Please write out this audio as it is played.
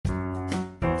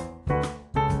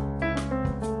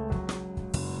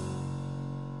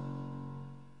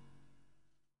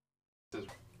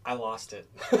I lost it.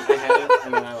 I had it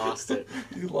and then I lost it.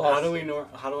 You lost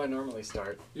How do I normally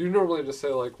start? You normally just say,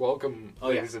 like, welcome,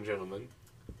 ladies and gentlemen.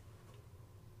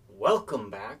 Welcome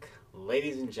back,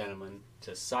 ladies and gentlemen,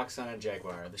 to Socks on a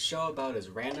Jaguar, the show about as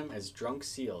random as drunk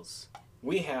seals.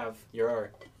 We have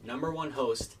your number one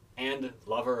host and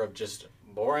lover of just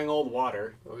boring old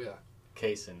water. Oh, yeah.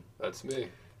 Kaysen. That's me.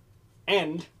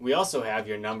 And we also have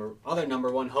your other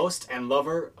number one host and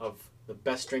lover of the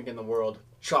best drink in the world,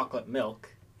 chocolate milk,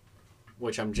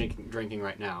 which I'm drinking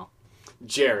right now,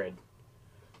 Jared.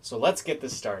 So let's get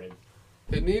this started.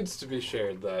 It needs to be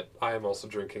shared that I am also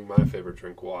drinking my favorite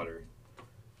drink, water.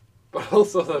 But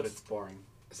also But it's boring.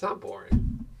 It's not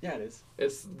boring. Yeah, it is.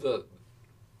 It's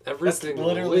everything. That's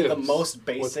literally the lives most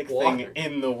basic thing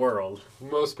in the world.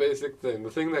 Most basic thing.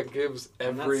 The thing that gives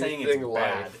I'm not saying everything it's life.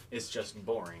 bad. It's just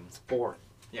boring. It's boring.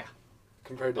 Yeah.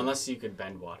 Compared to Unless you could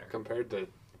bend water. Compared to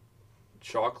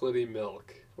chocolatey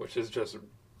milk, which is just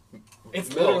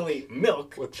it's literally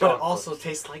milk, with but chocolate. it also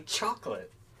tastes like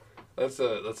chocolate. Let's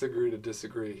agree to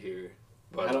disagree here.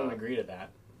 But I don't agree to that.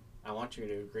 I want you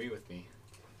to agree with me.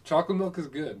 Chocolate milk is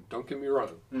good. Don't get me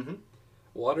wrong. Mm-hmm.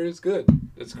 Water is good.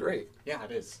 It's great. Yeah,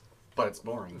 it is. But it's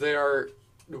boring.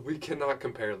 We cannot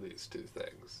compare these two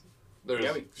things.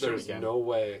 There's we can. no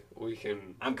way we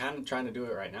can. I'm kind of trying to do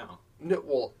it right now. No,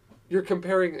 well, you're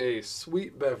comparing a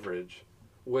sweet beverage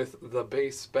with the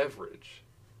base beverage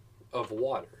of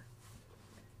water.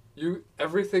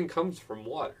 Everything comes from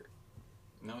water.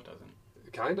 No, it doesn't.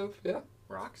 Kind of, yeah.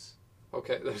 Rocks?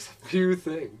 Okay, there's a few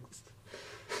things.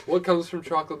 What comes from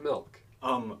chocolate milk?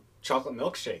 Chocolate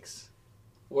milkshakes.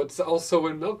 What's also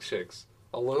in milkshakes?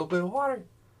 A little bit of water.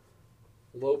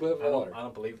 A little bit of water. I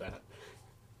don't believe that.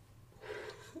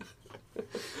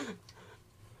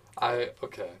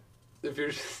 Okay. If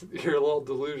you're a little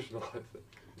delusional, I think.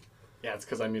 Yeah, it's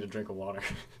because I need a drink of water.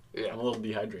 Yeah. I'm a little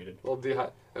dehydrated.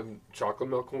 Chocolate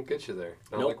milk won't get you there.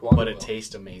 Nope, like water but it milk.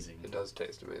 tastes amazing. It does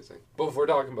taste amazing. But if we're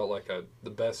talking about like the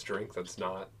best drink that's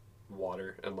not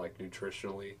water and like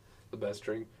nutritionally the best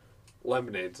drink,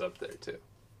 lemonade's up there too.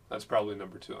 That's probably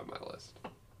number 2 on my list.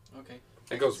 Okay.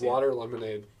 It goes water,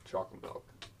 lemonade, chocolate milk.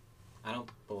 I don't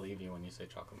believe you when you say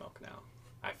chocolate milk now.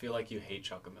 I feel like you hate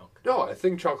chocolate milk. No, I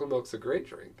think chocolate milk's a great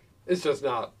drink. It's just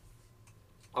not.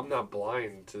 I'm not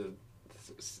blind to.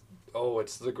 Oh,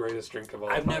 it's the greatest drink of all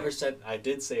time. I've never said. I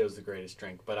did say it was the greatest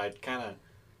drink, but I've told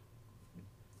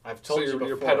you before.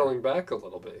 You're pedaling back a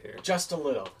little bit here. Just a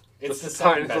little. It's Just the a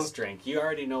second tiny best little- drink. You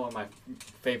already know what my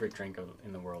favorite drink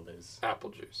in the world is.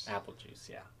 Apple juice. Apple juice,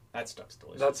 yeah. That stuff's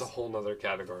delicious. That's a whole nother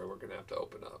category we're gonna have to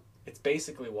open up. It's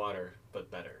basically water, but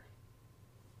better.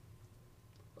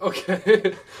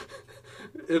 Okay.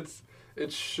 It's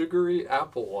sugary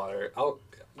apple water.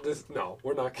 No,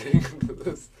 we're not getting into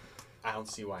this. I don't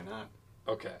see why not.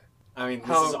 Okay. I mean,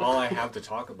 this is all I have to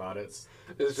talk about. It's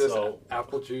just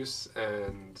apple juice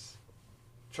and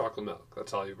chocolate milk.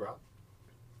 That's all you brought?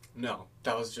 No,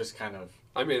 that was just kind of...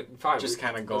 I mean, fine. Just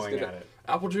kind of going at it.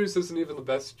 Apple juice isn't even the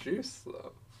best juice,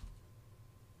 though.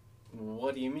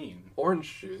 What do you mean?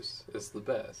 Orange juice is the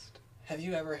best. Have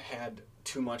you ever had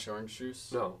too much orange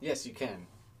juice? No. Yes, you can.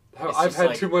 I've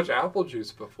had too much apple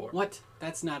juice before. What?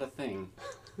 That's not a thing.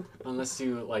 Unless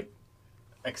you,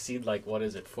 exceed,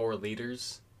 4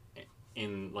 liters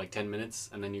in, 10 minutes,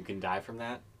 and then you can die from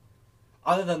that.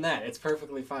 Other than that, it's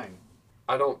perfectly fine.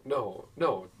 I don't know.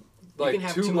 No. You can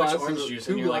have too much orange juice,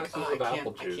 and you're like, I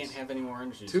can't have any more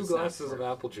orange juice. 2 glasses of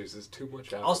apple juice is too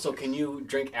much apple Also, juice. can you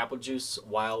drink apple juice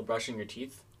while brushing your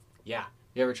teeth? Yeah.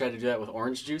 You ever tried to do that with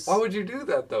orange juice? Why would you do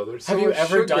that, though? Have you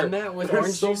ever done that with orange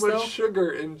juice, There's so much though?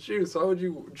 sugar in juice. Why would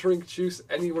you drink juice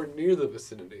anywhere near the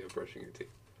vicinity of brushing your teeth?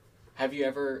 Have you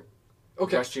ever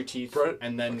brushed your teeth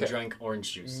and then drank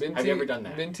orange juice? Have you ever done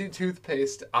that? Minty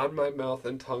toothpaste on my mouth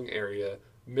and tongue area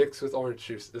mixed with orange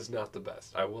juice is not the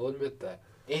best. I will admit that.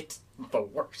 It's the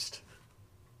worst.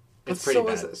 But It's pretty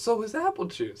bad. So is apple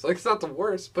juice. It's not the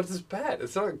worst, but it's bad.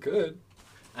 It's not good.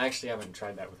 I actually haven't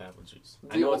tried that with apple juice.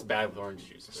 I know it's bad with orange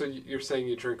juice. So you're saying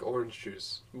you drink orange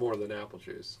juice more than apple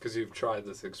juice because you've tried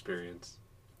this experience?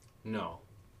 No.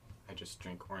 I just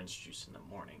drink orange juice in the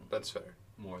morning. That's fair.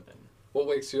 More than... What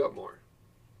wakes you up more?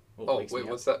 Wakes me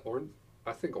what's up? that? Orange?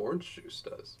 I think orange juice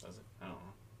does. Does it? I don't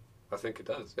know. I think it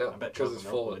does, yeah. I bet because it's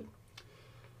full would.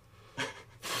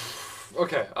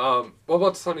 Okay, what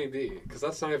about Sunny D? Because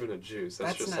that's not even a juice.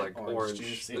 That's just not like orange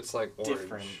juice. It's like orange,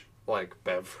 different.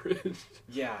 Beverage.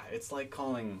 Yeah, it's like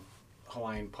calling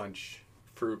Hawaiian punch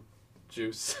fruit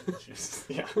juice. juice.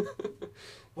 Yeah.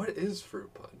 What is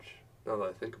fruit punch? Now that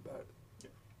I think about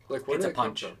it, where It's did a it come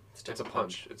punch. from? It's a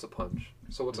punch. It's a punch.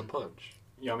 So what's a punch?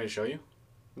 You want me to show you?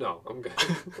 No, I'm good.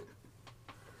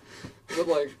 But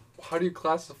how do you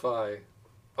classify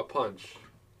a punch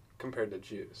compared to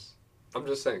juice? I'm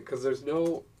just saying, because there's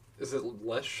no... Is it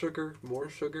less sugar, more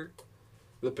sugar?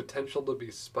 The potential to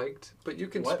be spiked? But you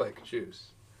can spike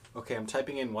juice. Okay, I'm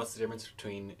typing in what's the difference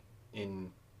between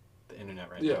in the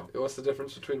internet right Yeah, now. what's the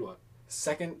difference between what?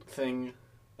 Second thing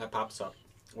that pops up.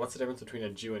 What's the difference between a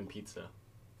Jew and pizza?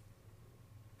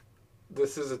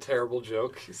 This is a terrible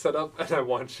joke set up, and I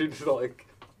want you to, like...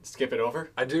 Skip it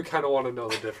over? I do kind of want to know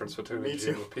the difference between a Jew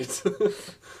and a pizza.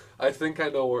 I think I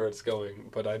know where it's going,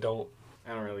 but I don't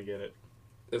really get it.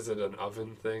 Is it an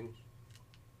oven thing?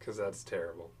 Because that's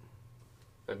terrible.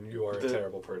 And you are a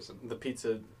terrible person. The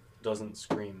pizza doesn't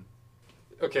scream.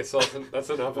 Okay, so that's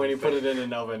an oven When you thing. put it in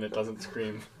an oven, it doesn't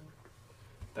scream.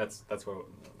 That's what...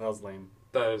 That was lame.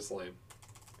 That is lame.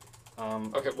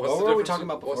 Okay, what were we talking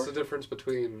about before? What's the difference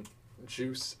between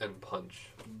juice and punch?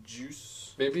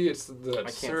 Juice. Maybe it's the I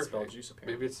can't serving. spell juice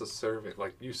apparently. Maybe it's the serving.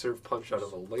 Like, you serve punch out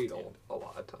of a ladle a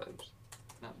lot of times.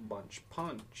 Not bunch.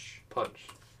 Punch. Punch.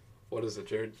 What is it,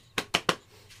 Jared?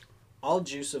 All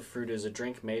juice of fruit is a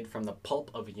drink made from the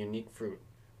pulp of a unique fruit,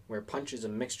 where punch is a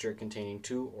mixture containing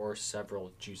two or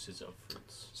several juices of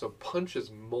fruits. So punch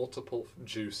is multiple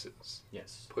juices.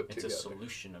 Yes. Put it's together. a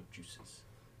solution of juices.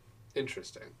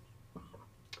 Interesting.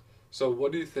 So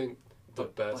what do you think the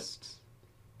best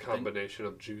combination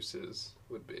of juices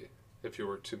would be if you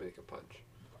were to make a punch?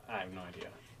 I have no idea.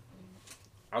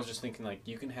 I was just thinking, like,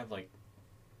 you can have, like,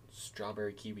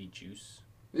 strawberry kiwi juice.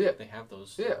 Yeah. They have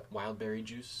those. Yeah. Wild berry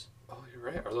juice. Oh, you're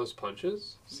right. Are those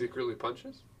punches? Secretly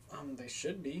punches? They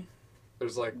should be.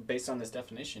 There's like... Based on this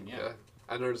definition, yeah.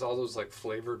 And there's all those like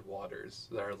flavored waters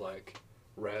that are like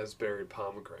raspberry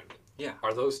pomegranate. Yeah.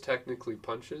 Are those technically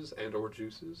punches and or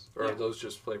juices? Or Yeah. are those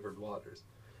just flavored waters?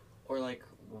 Or, like,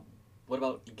 what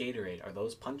about Gatorade? Are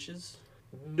those punches?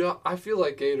 No, I feel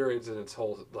like Gatorade's in its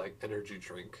whole like energy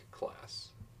drink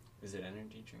class. Is it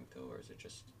energy drink, though, or is it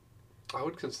just... I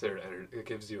would consider it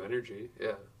gives you energy,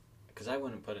 yeah. Because I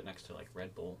wouldn't put it next to, like,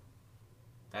 Red Bull.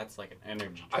 That's, like, an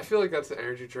energy drink. I feel like that's an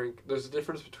energy drink. There's a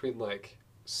difference between, like,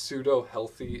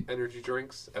 pseudo-healthy energy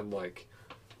drinks and, like,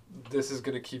 this is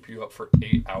going to keep you up for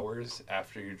 8 hours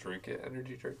after you drink it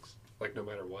energy drinks. Like, no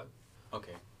matter what.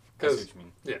 Okay. I see what you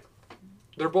mean. Yeah.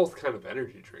 They're both kind of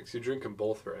energy drinks. You drink them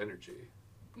both for energy.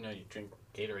 No, you drink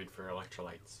Gatorade for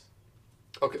electrolytes.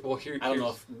 Okay, well, I don't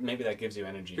know if maybe that gives you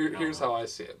energy. Here's how I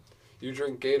see it. You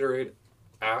drink Gatorade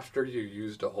after you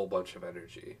used a whole bunch of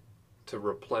energy to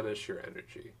replenish your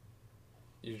energy.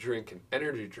 You drink an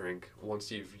energy drink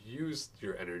once you've used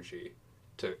your energy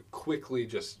to quickly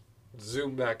just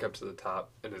zoom back up to the top,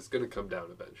 and it's going to come down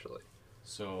eventually.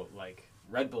 So, like,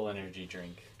 Red Bull energy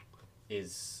drink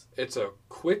is... It's a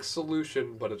quick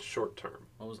solution, but it's short term.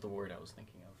 What was the word I was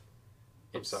thinking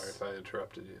of? I'm sorry if I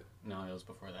interrupted you. No, it was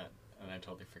before that, and I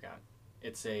totally forgot.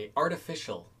 It's a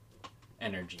artificial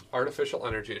energy. Artificial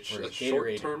energy. It's Whereas a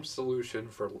short-term solution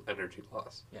for energy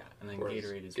loss. Yeah, and then Whereas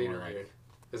Gatorade is more like...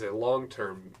 is a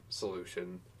long-term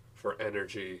solution for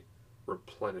energy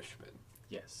replenishment.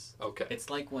 Yes. Okay. It's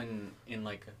like when, in,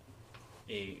 like,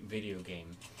 a video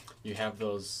game, you have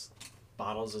those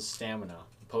bottles of stamina,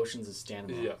 potions of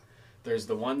stamina. Yeah. There's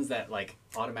the ones that, like,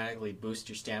 automatically boost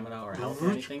your stamina or health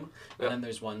or anything, Yeah. and then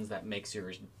there's ones that makes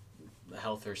your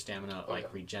health or stamina,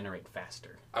 regenerate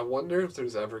faster. I wonder if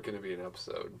there's ever going to be an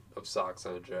episode of Socks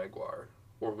on a Jaguar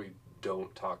where we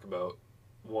don't talk about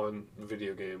 1,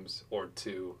 video games, or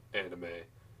 2, anime,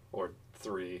 or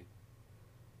 3,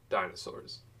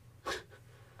 dinosaurs.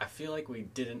 I feel like we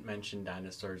didn't mention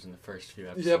dinosaurs in the first few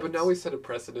episodes. Yeah, but now we set a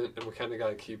precedent and we kind of got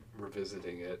to keep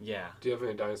revisiting it. Yeah. Do you have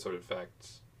any dinosaur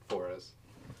facts for us?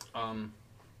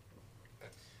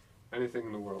 Anything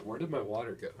in the world. Where did my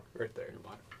water go? Right there.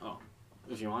 Oh.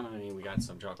 If you want, I mean, we got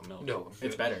some chocolate milk. No.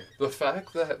 It's better. The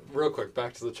fact that, real quick,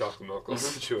 back to the chocolate milk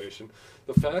situation.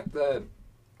 The fact that,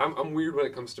 I'm weird when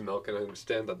it comes to milk, and I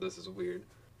understand that this is weird.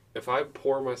 If I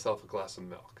pour myself a glass of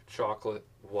milk, chocolate,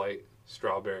 white,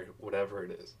 strawberry, whatever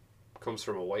it is, comes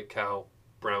from a white cow,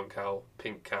 brown cow,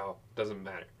 pink cow, doesn't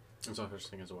matter. There's no such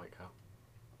thing as a white cow.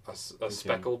 A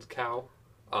speckled cow.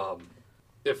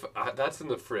 That's in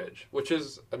the fridge, which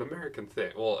is an American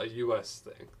thing, well, a U.S.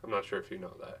 thing. I'm not sure if you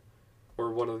know that.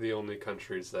 We're one of the only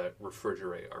countries that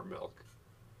refrigerate our milk.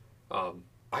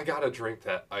 I gotta drink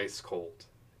that ice cold.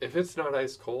 If it's not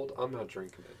ice cold, I'm not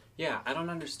drinking it. Yeah, I don't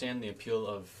understand the appeal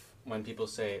of when people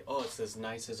say, oh, it's as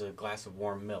nice as a glass of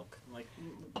warm milk. I'm like,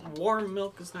 warm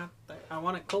milk is not, I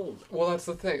want it cold. Well, that's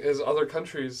the thing, is other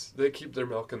countries, they keep their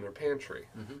milk in their pantry.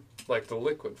 Mm-hmm. Like the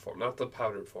liquid form, not the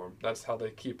powdered form. That's how they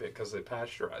keep it, because they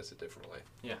pasteurize it differently.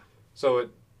 Yeah. So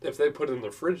if they put it in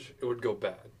the fridge, it would go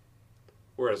bad.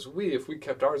 Whereas if we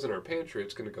kept ours in our pantry,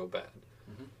 it's going to go bad.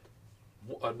 Mm-hmm.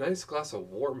 A nice glass of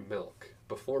warm milk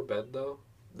before bed, though,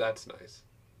 that's nice.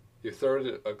 You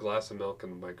throw a glass of milk in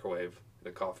the microwave in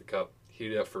a coffee cup,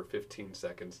 heat it up for 15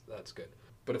 seconds, that's good.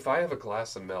 But if I have a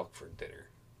glass of milk for dinner,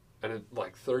 and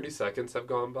 30 seconds have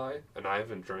gone by, and I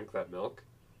haven't drank that milk,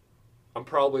 I'm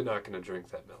probably not going to drink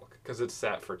that milk, because it's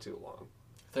sat for too long.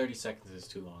 30 seconds is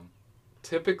too long.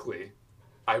 Typically,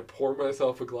 I pour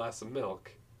myself a glass of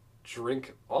milk,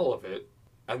 drink all of it,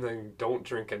 and then don't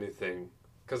drink anything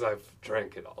because I've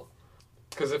drank it all.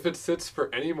 Because if it sits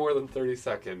for any more than 30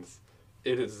 seconds,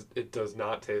 it does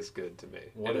not taste good to me.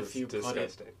 What if you put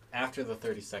it, after the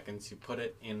 30 seconds, you put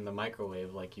it in the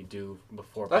microwave like you do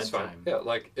before That's bedtime? That's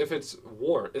fine. Yeah, if it's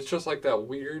warm, it's just like that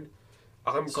weird...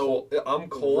 I'm cold,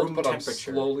 but I'm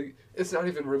slowly... It's not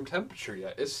even room temperature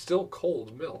yet. It's still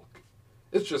cold milk.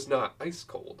 It's just not ice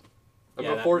cold. And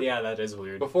that is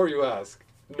weird. Before you ask,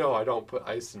 no, I don't put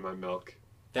ice in my milk.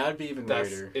 That would be even weirder.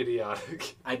 That's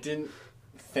idiotic. I didn't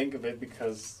think of it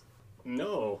because...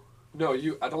 No. No,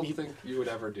 I don't think you would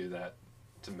ever do that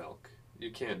to milk.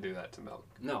 You can't do that to milk.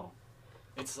 No.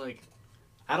 It's like...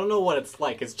 I don't know what it's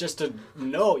like. It's just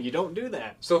no, you don't do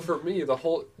that. So for me,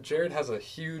 Jared has a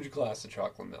huge glass of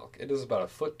chocolate milk. It is about a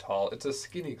foot tall. It's a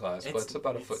skinny glass, but it's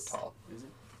about a foot tall. Is it?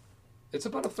 It's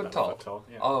about a foot tall.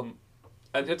 Yeah.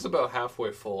 And it's about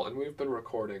halfway full, and we've been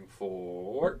recording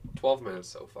for 12 minutes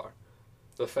so far.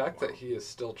 The fact that he is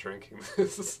still drinking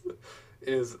this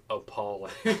is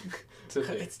appalling to me.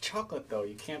 It's chocolate, though.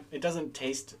 You can't... It doesn't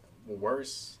taste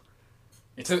worse.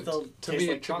 It to still tastes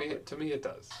like chocolate. To me, it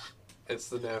does. It's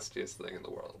the nastiest thing in the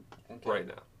world right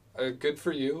now. Good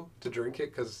for you to drink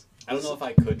it, because... I don't know if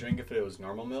I could drink if it was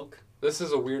normal milk. This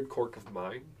is a weird quirk of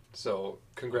mine, so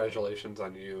congratulations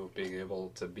on you being able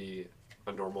to be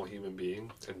a normal human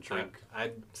being and drink.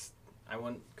 I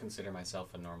wouldn't consider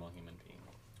myself a normal human being.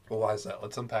 Well, why is that?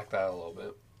 Let's unpack that a little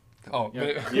bit. Oh,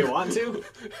 you want to?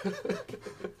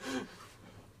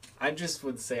 I just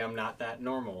would say I'm not that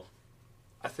normal.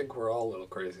 I think we're all a little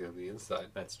crazy on the inside.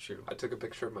 That's true. I took a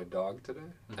picture of my dog today,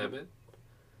 Emmett,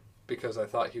 because I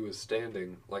thought he was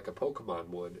standing like a Pokemon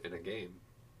would in a game.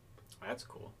 That's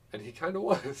cool. And he kind of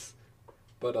was.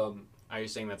 But, Are you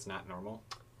saying that's not normal?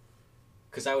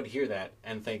 Because I would hear that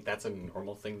and think that's a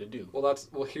normal thing to do. Well,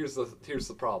 here's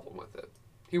the problem with it.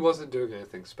 He wasn't doing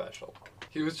anything special.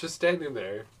 He was just standing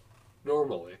there,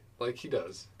 normally, like he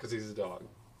does, because he's a dog.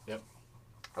 Yep.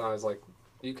 And I was like,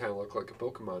 you kind of look like a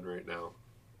Pokemon right now.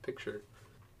 Picture.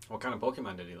 What kind of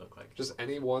Pokemon did he look like? Just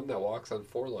any one that walks on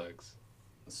 4 legs.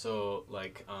 So,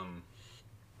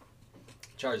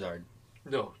 Charizard.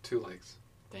 No, 2 legs.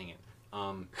 Dang it.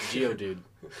 Geodude.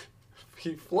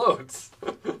 He floats.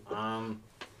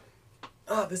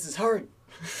 This is hard.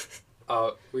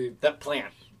 That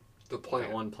plant. The plant.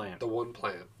 That one plant. The one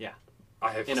plant. Yeah.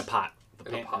 I have in a pot. The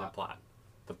plant in a pot.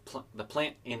 The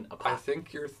plant in a pot. I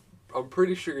think I'm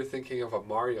pretty sure you're thinking of a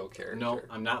Mario character. No,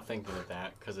 I'm not thinking of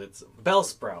that because it's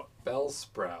Bellsprout.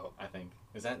 Bellsprout. I think.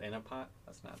 Is that in a pot?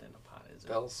 That's not in a pot, is it?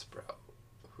 Bellsprout.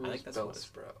 Who's I think that's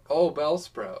Bellsprout? Oh,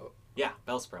 Bellsprout. Yeah,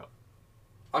 Bellsprout.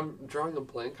 I'm drawing a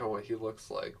blank on what he looks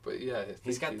like, but yeah.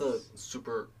 He's got the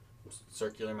super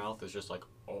circular mouth. It's just like,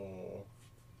 oh.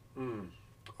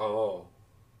 Oh.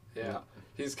 Yeah.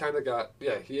 He's kind of got,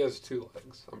 he has 2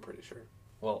 legs, I'm pretty sure.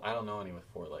 Well, I don't know any with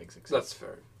 4 legs except That's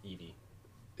fair. Eevee.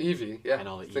 Eevee, yeah. And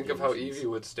all the think Eevee of how versions. Eevee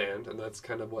would stand, and that's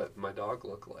kind of what my dog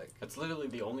looked like. That's literally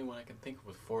the only one I can think of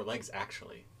with 4 legs,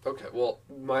 actually. Okay, well,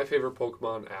 my favorite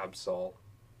Pokemon, Absol.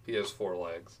 He has 4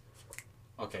 legs.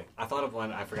 Okay, I thought of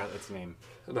one, I forgot its name.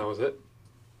 And that was it?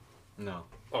 No.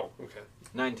 Oh, okay.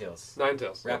 Ninetales.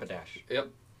 Ninetales. Rapidash. Yep,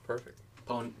 perfect.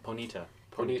 Ponyta.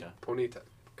 Ponyta.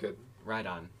 Good.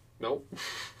 Rhydon. Nope.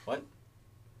 What?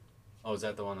 Oh, is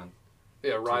that the one on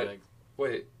 2 legs?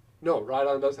 Wait. No,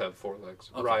 Rhydon does have 4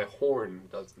 legs. Okay.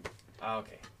 Rhyhorn doesn't. Oh,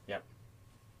 okay. Yep.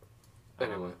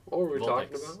 Anyway, what were we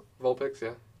talking about? Vulpix,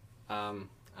 yeah. I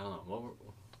don't know.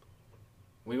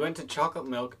 We went to chocolate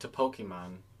milk to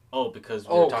Pokemon. Oh, because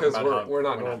we were talking about how we're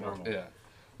not normal. Yeah.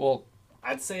 Well,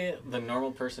 I'd say the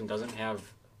normal person doesn't have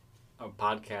a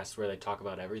podcast where they talk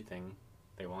about everything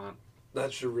they want.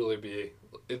 That should really be...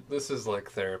 this is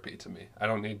like therapy to me. I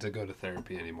don't need to go to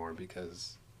therapy anymore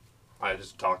because I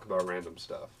just talk about random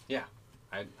stuff. Yeah.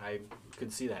 I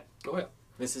could see that. Oh, yeah.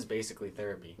 This is basically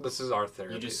therapy. This is our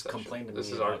therapy You just session. complained to this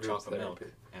me is about our chocolate therapy.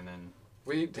 milk. And then...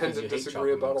 We tend to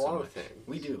disagree about a lot of things.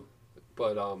 We do.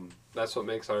 But that's what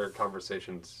makes our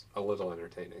conversations a little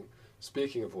entertaining.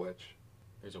 Speaking of which...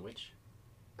 There's a witch?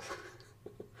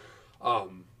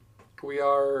 We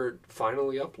are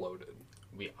finally uploaded.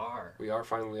 We are. We are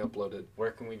finally uploaded.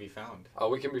 Where can we be found?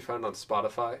 We can be found on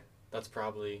Spotify. That's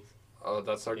probably...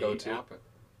 That's our go-to.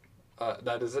 App.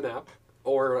 That is an app.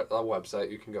 or a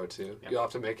website you can go to. Yep. You'll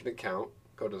have to make an account.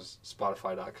 Go to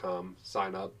Spotify.com,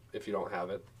 sign up if you don't have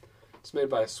it. It's made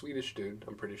by a Swedish dude,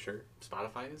 I'm pretty sure.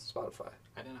 Spotify is? Spotify.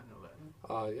 I did not know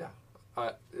that. Yeah.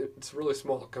 It's a really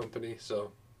small company,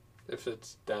 so if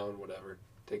it's down, whatever,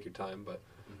 take your time. But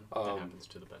That happens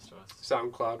to the best of us.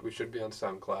 SoundCloud, we should be on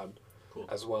SoundCloud. Cool.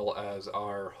 As well as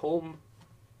our home,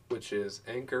 which is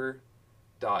anchor.fm,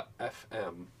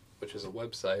 which is a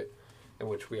website in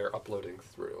which we are uploading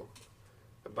through.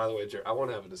 And by the way, Jared, I want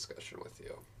to have a discussion with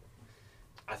you.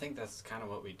 I think that's kind of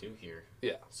what we do here.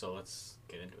 Yeah. So let's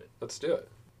get into it. Let's do it.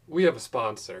 We have a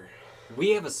sponsor.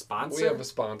 We have a sponsor? We have a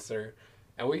sponsor,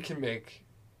 and we can make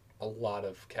a lot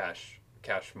of cash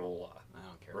moolah. I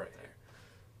don't care right about that. here.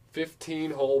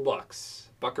 15 whole bucks.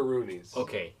 Buckaroonies.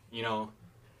 Okay,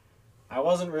 I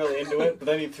wasn't really into it, but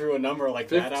then he threw a number like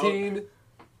that out. 15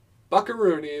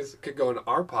 buckaroonies could go in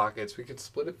our pockets. We could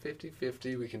split it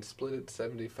 50-50. We can split it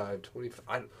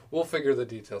 75-25. We'll figure the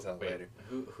details out later.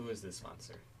 Who is this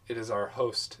sponsor? It is our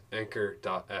host,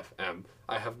 Anchor.fm.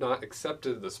 I have not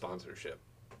accepted the sponsorship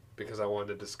because I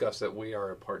wanted to discuss that we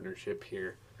are a partnership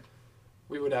here.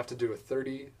 We would have to do a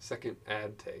 30-second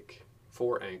ad take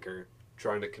for Anchor,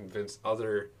 trying to convince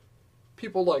other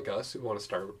people like us who want to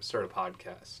start a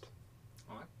podcast.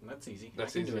 Oh, that's easy.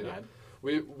 That's I can easy do an enough. ad.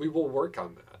 We will work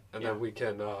on that, and then we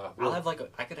can. I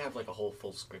could have like a whole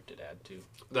full scripted ad too.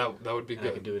 That would be And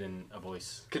good. I could do it in a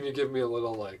voice. Can you give me a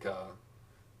little like? I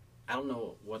don't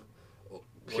know what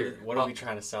Here, are we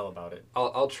trying to sell about it.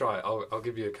 I'll try. I'll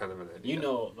give you a kind of an idea. You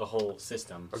know the whole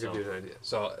system. I'll give you an idea.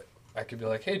 So I could be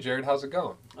like, hey Jared, how's it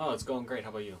going? Oh, it's going great. How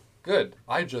about you? Good.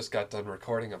 I just got done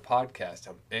recording a podcast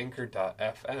on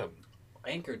Anchor.fm.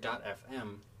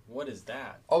 Anchor.fm. What is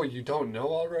that? Oh, you don't know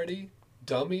already,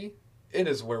 dummy? It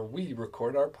is where we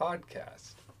record our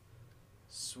podcast.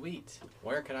 Sweet.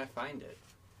 Where can I find it?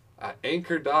 At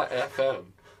Anchor.fm.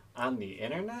 On the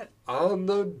internet? On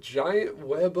the giant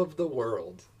web of the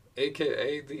world,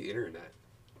 aka the internet.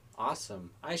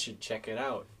 Awesome. I should check it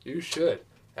out. You should.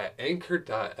 At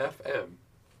Anchor.fm.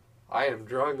 I am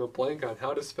drawing a blank on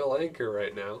how to spell anchor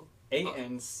right now.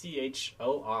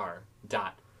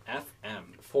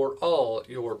 ANCHOR.FM. For all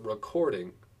your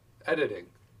recording, editing,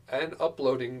 and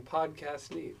uploading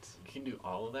podcast needs. You can do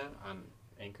all of that on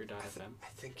Anchor.fm? I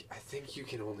think you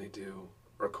can only do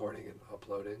recording and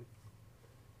uploading.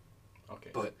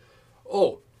 Okay. But,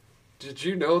 did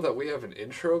you know that we have an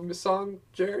intro song,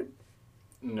 Jared?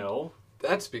 No.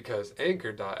 That's because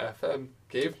Anchor.fm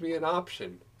gave me an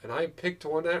option, and I picked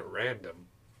one at random.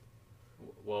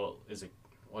 Well,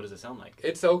 what does it sound like?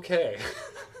 It's okay.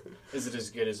 Is it as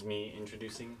good as me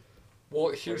introducing?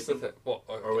 Well, here's the thing. Well,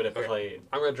 or would it play?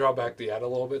 I'm going to draw back the ad a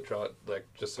little bit,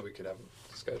 just so we could have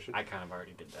a discussion. I kind of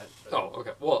already did that. But... Oh,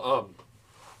 okay. Well,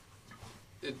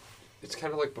 it's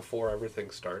kind of like before everything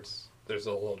starts, there's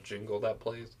a little jingle that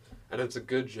plays, and it's a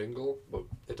good jingle, but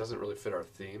it doesn't really fit our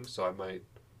theme, so I might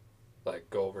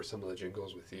go over some of the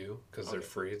jingles with you because they're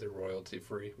free, they're royalty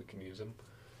free. We can use them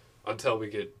until we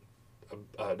get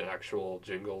an actual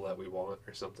jingle that we want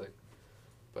or something.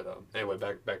 But anyway,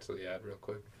 back to the ad real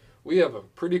quick. We have a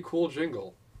pretty cool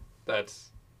jingle that's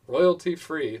royalty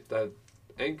free that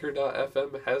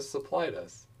Anchor.fm has supplied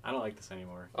us. I don't like this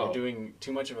anymore. You're doing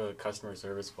too much of a customer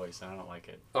service voice, and I don't like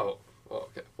it. Oh, well,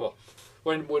 okay. Well,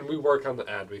 when we work on the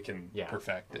ad, we can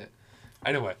perfect it.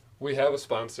 Anyway, we have a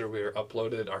sponsor. We are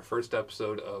uploaded. Our first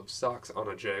episode of Socks on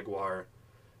a Jaguar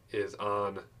is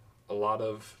on a lot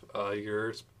of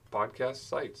your podcast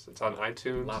sites. It's on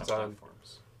iTunes. A lot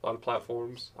of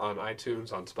platforms. On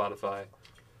iTunes, on Spotify.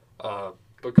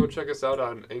 But go check us out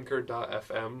on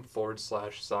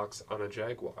anchor.fm/Socks on a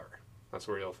Jaguar. That's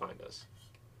where you'll find us.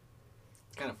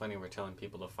 It's kind of funny we're telling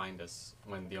people to find us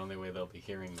when the only way they'll be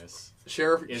hearing this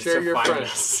share is your to find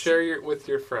friends. us. Share it with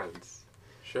your friends.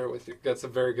 Share it with your. That's a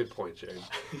very good point, Jared.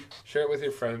 Share it with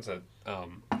your friends.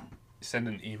 Send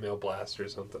an email blast or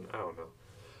something. I don't know.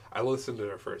 I listened to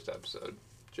our first episode,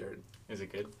 Jared. Is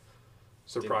it good?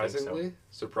 Surprisingly,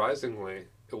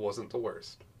 it wasn't the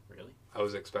worst. Really? I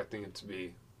was expecting it to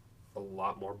be a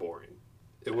lot more boring.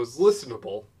 It was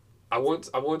listenable. I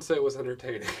won't say it was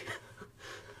entertaining.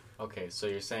 Okay, so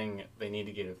you're saying they need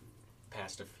to get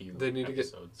past a few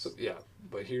episodes.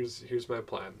 But here's my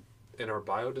plan. In our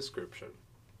bio description,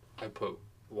 I put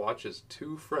watch as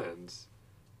two friends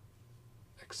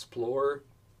explore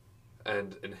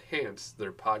and enhance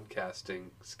their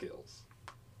podcasting skills.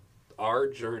 Our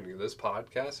journey, this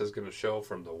podcast, is going to show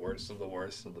from the worst of the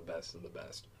worst to the best of the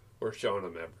best. We're showing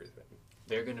them everything.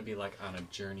 They're going to be like on a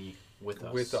journey with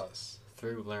us. With us.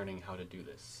 Through learning how to do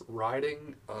this.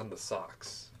 Riding on the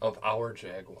socks of our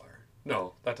Jaguar.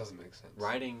 No, that doesn't make sense.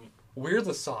 Riding we're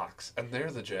the Sox and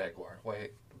they're the Jaguar.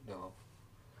 Wait, no.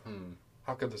 Hmm.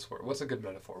 How could this work? What's a good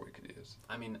metaphor we could use?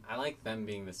 I mean, I like them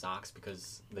being the Sox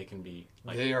because they can be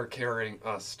like. They are carrying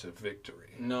us to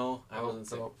victory. No, I wasn't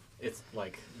saying. It's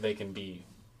like they can be,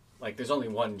 like there's only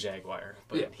one Jaguar,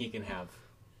 but he can have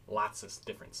lots of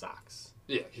different socks.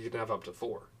 Yeah, he can have up to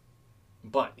 4.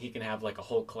 But he can have like a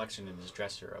whole collection in his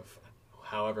dresser of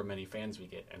however many fans we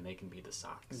get, and they can be the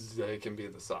socks. They can be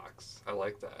the Sox. I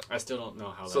like that. I still don't know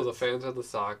how. So the fans have the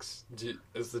Sox.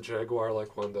 Is the Jaguar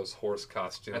like one of those horse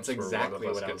costumes? That's exactly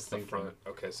where one of us what I gets was the thinking. front?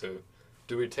 Okay, so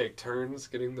do we take turns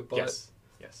getting the butt?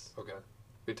 Yes. Okay,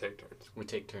 we take turns. We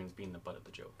take turns being the butt of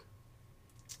the joke.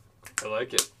 I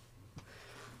like it.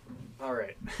 All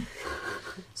right.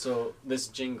 So this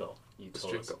jingle you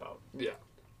told us about. Yeah.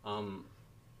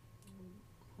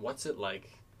 What's it like?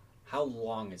 How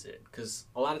long is it? Because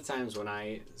a lot of times when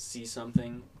I see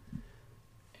something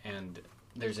and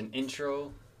there's an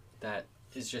intro that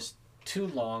is just too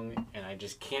long and I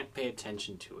just can't pay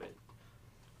attention to it.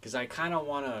 Because I kind of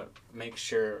want to make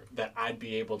sure that I'd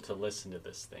be able to listen to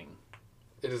this thing.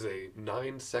 It is a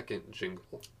 9-second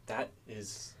jingle. That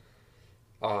is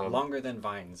longer than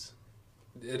Vines.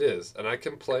 It is, and I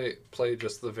can play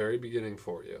just the very beginning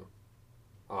for you.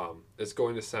 It's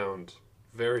going to sound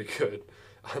very good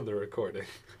on the recording.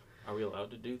 Are we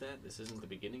allowed to do that? This isn't the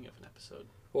beginning of an episode.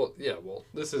 Well, yeah. Well,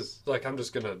 this is like I'm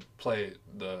just gonna play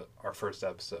our first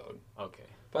episode. Okay.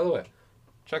 By the way,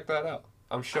 check that out.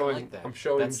 I'm showing. I like that. I'm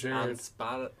showing that's Jared. On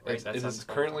Spotify. It is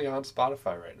currently on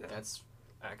Spotify right now. That's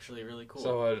actually really cool.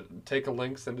 So take a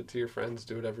link, send it to your friends,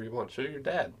 do whatever you want. Show your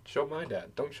dad. Show my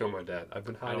dad. Don't show my dad. I've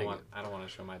been hiding it. I don't want to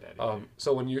show my dad either.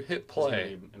 So when you hit play,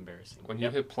 it's really embarrassing. When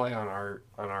you hit play on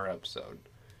our episode,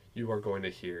 you are going to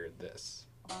hear this.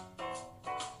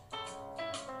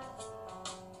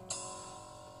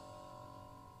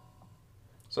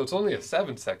 So it's only a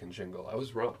 7-second jingle. I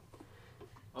was wrong.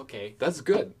 Okay. That's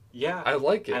good. Yeah. I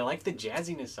like it. I like the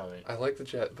jazziness of it. I like the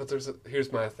jazz, but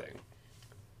here's my thing.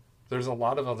 There's a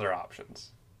lot of other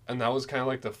options. And that was kind of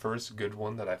like the first good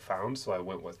one that I found, so I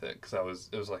went with it because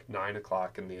it was like 9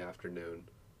 o'clock in the afternoon,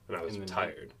 and I was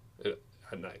tired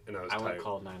at night, and I was tired. I would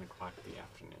call 9 o'clock the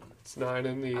afternoon. It's 9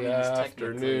 in the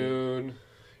afternoon.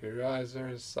 Your eyes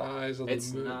are the size of the moon.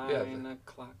 It's 9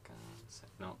 o'clock.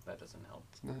 No, that doesn't help.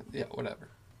 Yeah, whatever.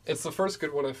 It's the first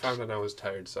good one I found, and I was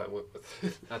tired, so I went with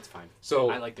it. That's fine. So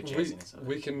I like the jazziness of it.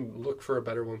 We can look for a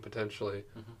better one potentially.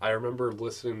 Mm-hmm. I remember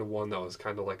listening to one that was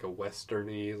kind of like a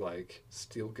westerny, like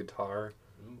steel guitar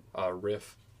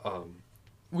riff.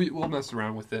 We'll mess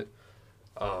around with it.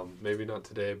 Maybe not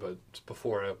today, but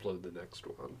before I upload the next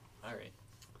one. All right.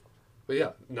 But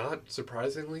yeah, not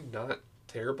surprisingly, not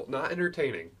terrible, not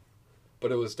entertaining,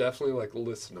 but it was definitely like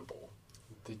listenable.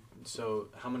 So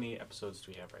how many episodes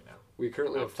do we have right now? We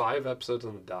currently have 5 episodes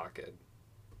on the docket.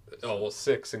 Oh, well,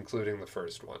 6 including the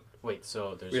first one. Wait,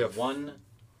 so there's one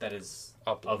that is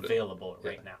available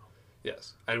right now.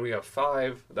 Yes, and we have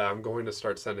 5 that I'm going to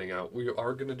start sending out. We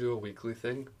are going to do a weekly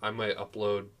thing. I might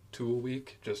upload 2 a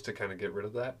week just to kind of get rid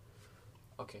of that.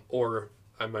 Okay. Or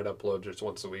I might upload just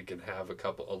once a week and have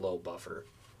a low buffer.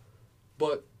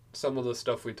 But some of the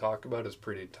stuff we talk about is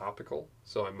pretty topical,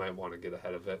 so I might want to get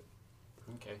ahead of it.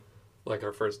 Okay. Like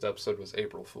our first episode was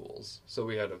April Fools, so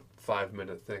we had a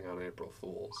 5-minute thing on April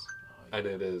Fools, and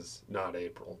it is not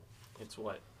April. It's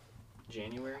what,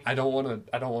 January? I don't want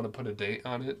to put a date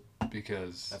on it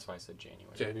because that's why I said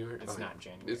January. January. It's not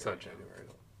January. It's not January at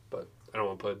all. But I don't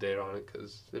want to put a date on it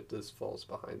because if this falls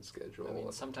behind schedule, I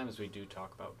mean, sometimes we do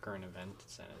talk about current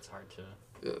events, and it's hard to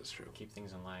that's true. Keep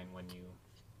things in line when you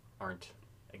aren't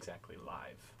exactly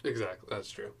live. Exactly,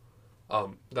 that's true.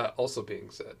 That also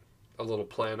being said, a little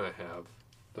plan I have,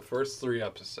 the first 3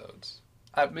 episodes,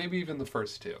 maybe even the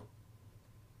first 2,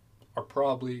 are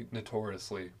probably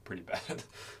notoriously pretty bad.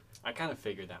 I kind of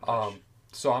figured that much.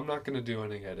 So I'm not going to do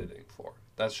any editing for it.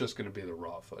 That's just going to be the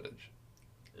raw footage.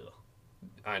 Ugh.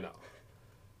 I know.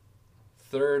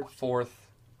 3rd, 4th,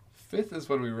 5th is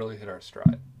when we really hit our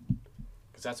stride.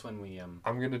 Because that's when we...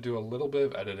 I'm going to do a little bit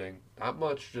of editing. Not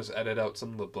much, just edit out some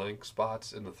of the blank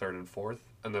spots in the 3rd and 4th.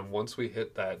 And then once we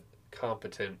hit that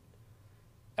competent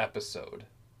episode,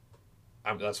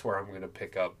 that's where I'm going to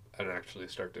pick up and actually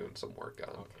start doing some work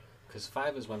on. Okay. Because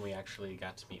 5 is when we actually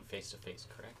got to meet face-to-face,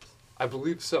 correct? I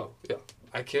believe so, yeah.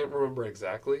 I can't remember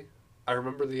exactly. I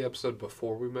remember the episode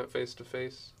before we met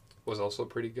face-to-face was also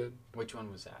pretty good. Which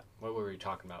one was that? What were we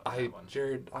talking about in that one?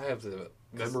 Jared, I have the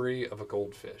memory of a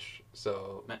goldfish,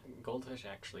 so... Goldfish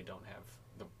actually don't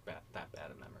have that bad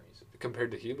of memories.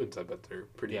 Compared to humans, I bet they're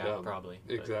pretty dumb. Yeah, probably.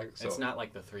 Exactly. It's not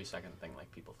like the 3-second thing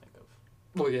like people think of.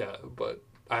 Well, yeah, but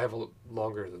I have a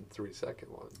longer than 3-second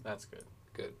one. That's good.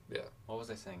 Good. Yeah. What was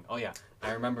I saying? Oh yeah,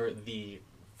 I remember the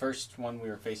first one we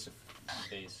were face to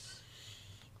face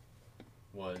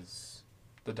was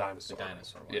The dinosaur. the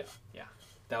dinosaur one. Yeah. Yeah.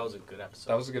 That was a good episode.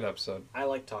 That was a good episode. I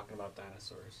like talking about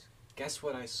dinosaurs. Guess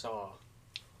what I saw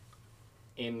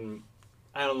in...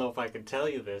 I don't know if I could tell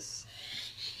you this.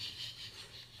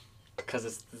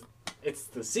 Because it's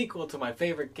the sequel to my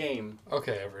favorite game.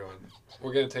 Okay, everyone.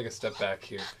 We're going to take a step back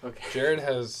here. Okay.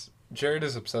 Jared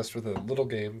is obsessed with a little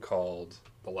game called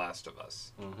The Last of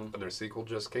Us. Mm-hmm. And their sequel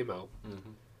just came out. Mm-hmm.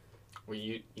 Well,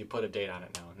 you put a date on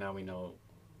it now. Now we know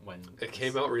when. It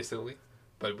came out recently,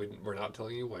 but we're not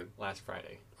telling you when. Last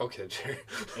Friday. Okay, Jared.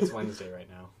 It's Wednesday right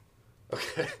now.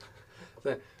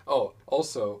 Okay. Oh,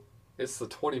 also, it's the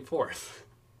 24th.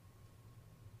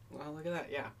 Well, look at that.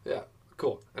 Yeah. Yeah,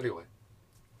 cool. Anyway,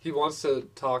 he wants to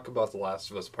talk about The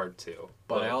Last of Us Part 2.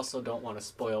 But I also don't want to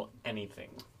spoil anything.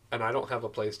 And I don't have a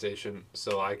PlayStation,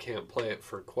 so I can't play it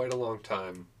for quite a long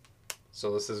time.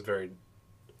 So this is very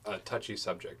touchy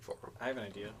subject for him. I have an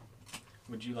idea.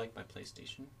 Would you like my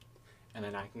PlayStation? And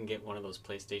then I can get one of those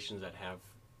PlayStations that have,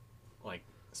 like,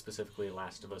 specifically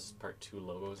Last of Us Part 2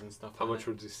 logos and stuff. How much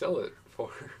would you sell it for?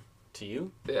 To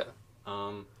you? Yeah.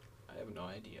 I have no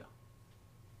idea.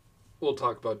 We'll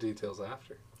talk about details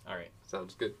after. All right.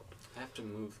 Sounds good. I have to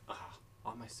move.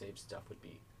 All my saved stuff would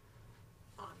be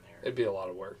on there. It'd be a lot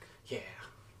of work. Yeah.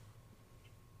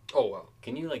 Oh, well.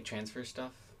 Can you, like, transfer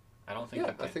stuff? I don't think Yeah,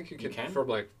 you can. I think you You can. can? From,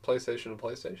 like, PlayStation to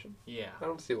PlayStation. Yeah. I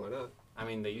don't see why not. I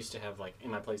mean, they used to have, like,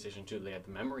 in my PlayStation 2, they had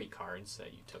the memory cards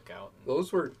that you took out. And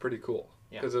Those were pretty cool.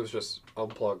 Yeah. Because it was just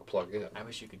unplug, plug in. I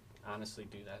wish you could honestly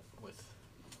do that with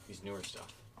these newer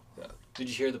stuff. Yeah. Did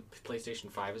you hear the PlayStation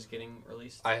 5 is getting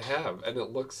released? I have, and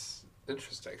it looks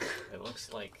interesting. It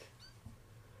looks like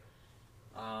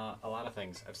a lot of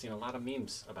things. I've seen a lot of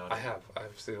memes about it.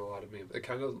 I've seen a lot of memes. It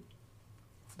kind of...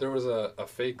 There was a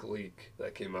fake leak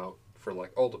that came out for,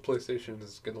 like, oh, the PlayStation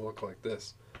is going to look like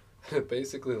this. And it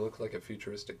basically looked like a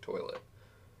futuristic toilet.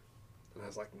 And I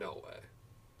was like, no way.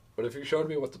 But if you showed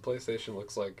me what the PlayStation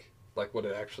looks like what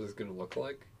it actually is going to look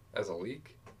like as a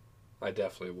leak, I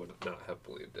definitely would not have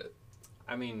believed it.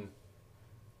 I mean,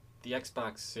 the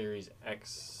Xbox Series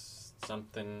X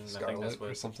something, I think that's Scarlet what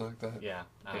or something like that. Yeah,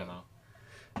 I don't Yeah. know.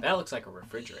 That looks like a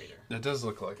refrigerator. It does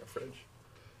look like a fridge.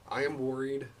 I am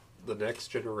worried the next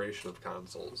generation of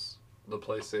consoles, the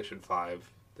PlayStation 5,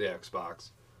 the Xbox,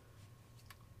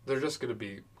 they're just going to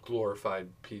be glorified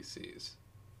PCs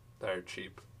that are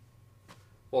cheap.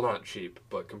 Well, not cheap,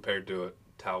 but compared to a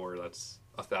tower that's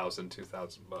 $1,000,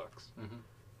 $2,000 bucks. Mm-hmm.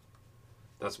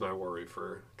 That's my worry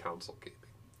for console gaming.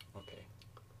 Okay.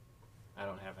 I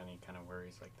don't have any kind of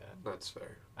worries like that. That's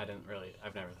fair. I've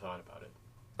never thought about it.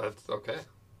 That's okay.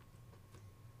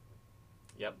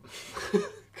 Yep.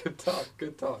 Good talk,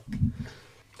 good talk.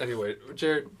 Anyway,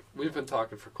 Jared, we've been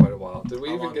talking for quite a while. Did we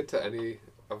How even long? get to any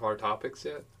of our topics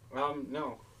yet?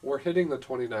 No. We're hitting the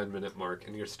 29-minute mark,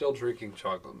 and you're still drinking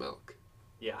chocolate milk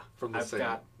Yeah. from the I've same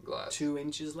got glass. 2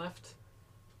 inches left.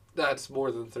 That's more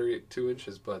than 2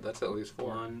 inches, but that's at least 4.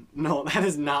 One. No, that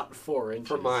is not 4 inches.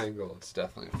 From my angle, it's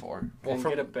definitely 4. Well, And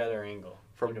from get a better angle.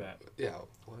 from Look at that. yeah,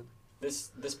 what?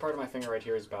 This part of my finger right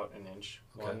here is about an inch.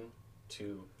 Okay. 1,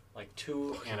 2, like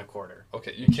 2 and a quarter.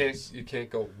 Okay, you can't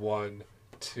go 1,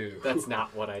 2. That's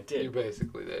not what I You did.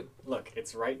 basically did. Look,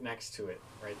 it's right next to it,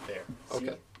 right there. See?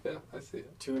 Okay, yeah, I see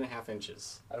it. 2.5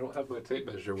 inches. I don't have my tape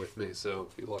measure with me, so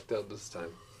you lucked out this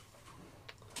time.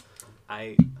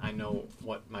 I know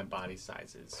what my body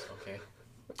size is. Okay.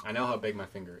 I know how big my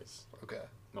finger is. Okay,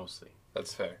 Mostly.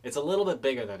 that's fair. It's a little bit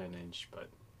bigger than an inch, but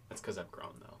that's because I've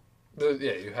grown though.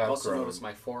 Yeah, you I've have also grown. noticed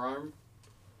my forearm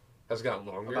Has gotten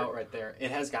longer. about right there.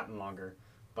 It has gotten longer,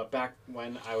 but back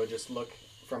when I would just look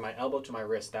from my elbow to my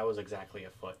wrist, that was exactly a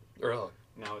foot. Really?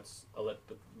 Now it's a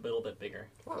little bit bigger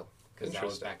Wow. because that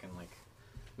was Interesting. back in like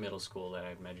middle school that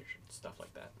I measured stuff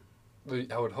like that.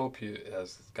 I would hope it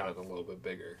has gotten a little bit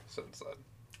bigger since then.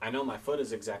 I know my foot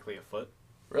is exactly a foot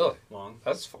Really? long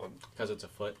That's fun. because it's a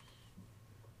foot.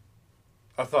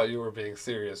 I thought you were being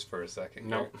serious for a second.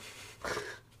 No,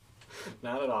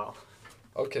 not at all.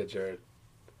 Here. Okay, Jared.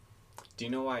 Do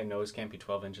you know why a nose can't be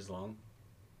 12 inches long?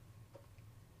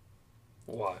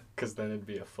 Why? Because then it'd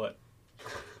be a foot.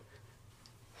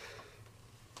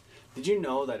 Did you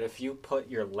know that if you put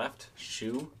your left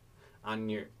shoe on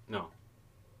your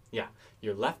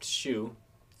left shoe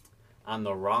on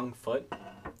the wrong foot,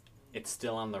 it's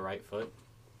still on the right foot?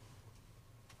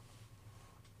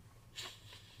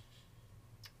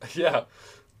 Yeah.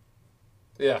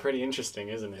 Yeah. Pretty interesting,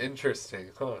 isn't it? Interesting,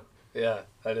 huh? Yeah,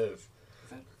 that is. Is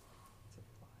that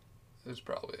There's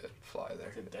probably a fly there.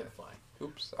 it's a dead fly?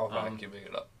 Oops, I'm vacuuming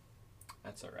it up.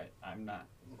 That's all right. I'm not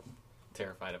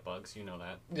terrified of bugs. You know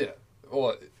that. Yeah.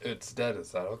 Well, it's dead.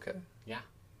 Is that okay? Yeah.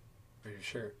 Are you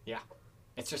sure? Yeah.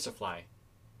 It's just a fly.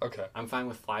 Okay. I'm fine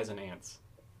with flies and ants.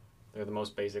 They're the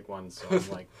most basic ones, so I'm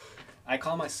like... I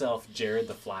call myself Jared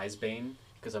the Fly's Bane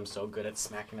because I'm so good at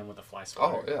smacking them with a fly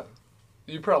swatter. Oh, yeah.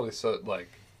 You probably,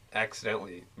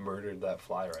 accidentally murdered that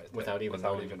fly right there. Without even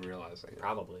realizing it.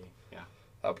 Probably, yeah.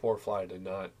 That poor fly did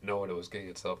not know what it was getting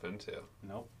itself into.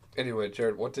 Nope. Anyway,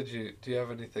 Jared, do you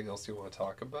have anything else you want to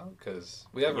talk about? Because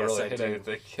we haven't really hit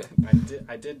anything yet.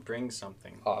 I did bring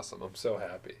something. Awesome. I'm so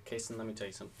happy. Kason, let me tell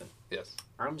you something. Yes.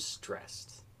 I'm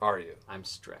stressed. Are you? I'm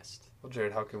stressed. Well,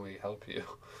 Jared, how can we help you?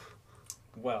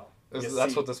 Well,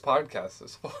 that's what this podcast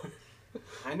is for.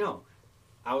 I know.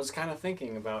 I was kind of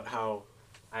thinking about how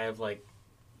I have, like,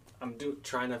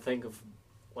 trying to think of,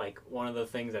 like, one of the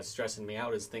things that's stressing me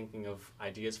out is thinking of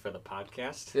ideas for the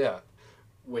podcast. Yeah.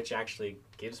 Which actually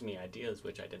gives me ideas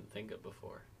which I didn't think of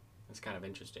before. It's kind of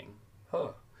interesting. Huh.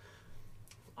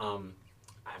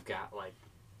 I've got, like,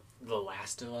 The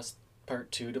Last of Us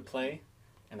Part 2 to play,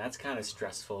 and that's kind of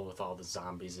stressful with all the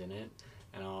zombies in it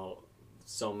and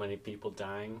so many people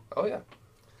dying. Oh, yeah.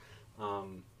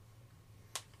 I'm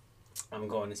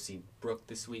going to see Brooke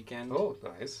this weekend. Oh,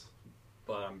 nice.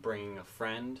 But I'm bringing a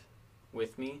friend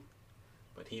with me,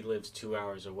 but he lives 2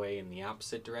 hours away in the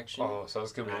opposite direction. Oh, so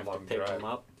it's going to be a long drive. I have to pick him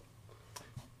up.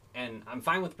 And I'm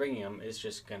fine with bringing him. It's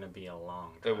just going to be a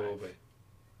long drive. It will be.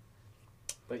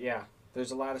 But yeah,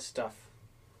 there's a lot of stuff.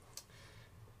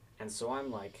 And so I'm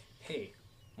like, hey,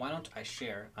 why don't I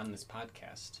share on this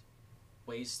podcast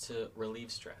ways to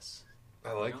relieve stress?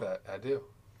 I like that. I do.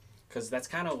 Because that's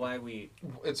kind of why we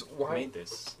made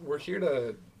this. We're here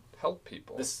to help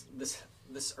people. This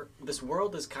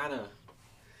world is kind of...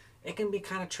 It can be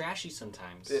kind of trashy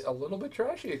sometimes. A little bit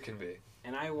trashy it can be.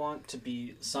 And I want to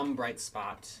be some bright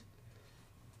spot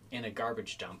in a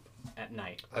garbage dump at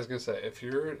night. I was going to say, if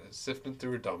you're sifting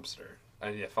through a dumpster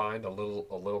and you find a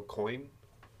little coin,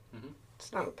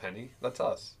 it's not a penny. That's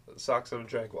us. Socks on a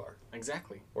Jaguar.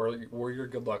 Exactly. We're your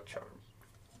good luck charm.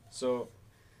 So,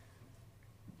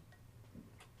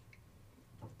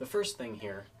 the first thing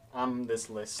here on this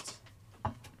list,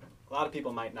 a lot of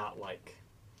people might not like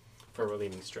for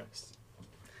relieving stress,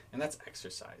 and that's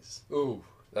exercise. Ooh,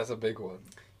 that's a big one.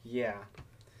 Yeah.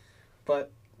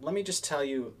 But let me just tell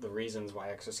you the reasons why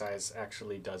exercise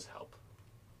actually does help.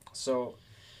 So,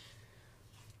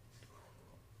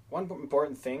 one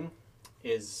important thing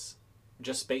is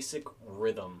just basic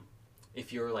rhythm.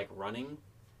 If you're like running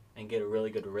and get a really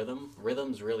good rhythm,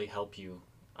 rhythms really help you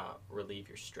relieve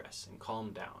your stress and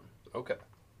calm down. Okay.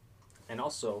 And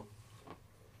also,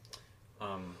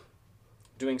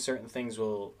 doing certain things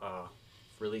will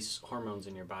release hormones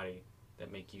in your body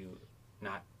that make you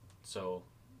not so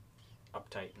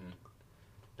uptight and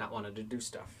not wanting to do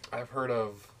stuff. I've heard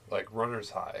of like runner's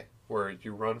high, where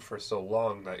you run for so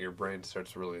long that your brain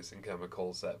starts releasing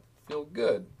chemicals that feel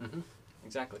good. Mm-hmm.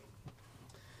 Exactly.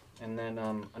 And then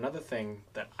another thing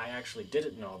that I actually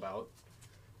didn't know about,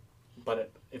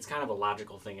 but it's kind of a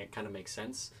logical thing, it kind of makes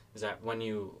sense, is that when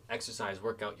you exercise,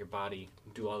 work out your body,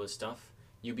 do all this stuff,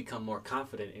 you become more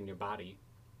confident in your body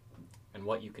and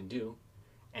what you can do,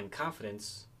 and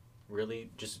confidence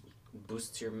really just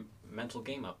boosts your mental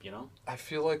game up, you know? I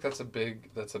feel like that's a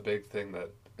big thing that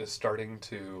is starting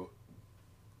to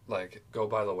like go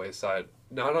by the wayside.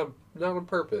 Not on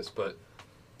purpose, but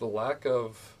the lack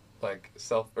of like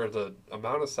the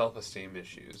amount of self-esteem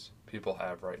issues people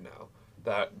have right now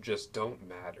that just don't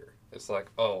matter. It's like,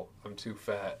 oh, I'm too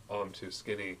fat, oh, I'm too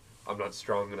skinny, I'm not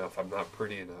strong enough, I'm not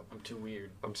pretty enough. I'm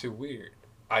too weird.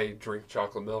 I drink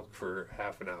chocolate milk for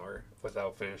half an hour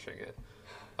without finishing it.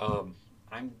 I'll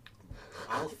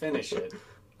finish it.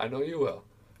 I know you will.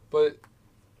 But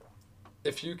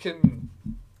if you can,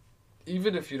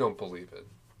 even if you don't believe it,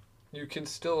 you can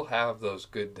still have those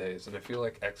good days. And I feel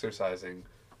like exercising,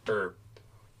 or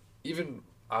even,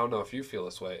 I don't know if you feel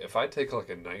this way, if I take like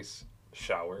a nice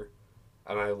shower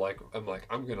and I'm like,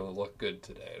 I'm going to look good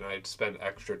today, and I spend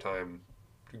extra time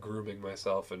grooming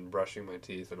myself and brushing my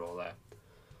teeth and all that,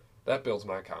 that builds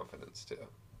my confidence too.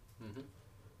 Mm-hmm.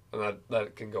 And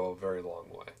that can go a very long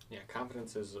way. Yeah,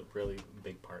 confidence is a really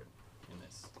big part in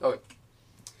this. Oh.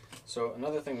 So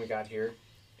another thing we got here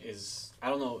is, I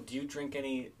don't know, do you drink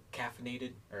any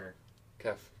caffeinated or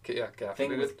caffeinated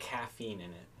thing with caffeine in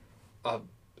it?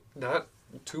 Not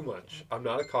too much. I'm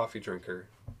not a coffee drinker.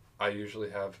 I usually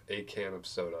have a can of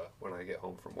soda when I get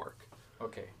home from work.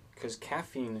 Okay, because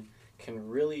caffeine can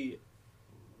really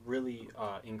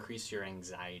increase your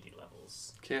anxiety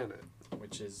levels. Can it?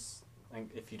 Which is,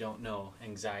 if you don't know,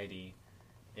 anxiety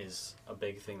is a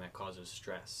big thing that causes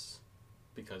stress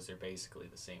because they're basically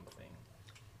the same thing.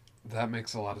 That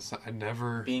makes a lot of sense. I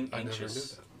never Being knew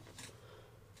anxious that.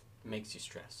 makes you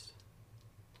stressed.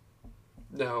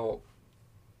 Now,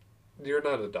 you're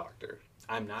not a doctor.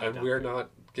 I'm not a And doctor. we're not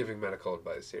giving medical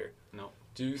advice here. No.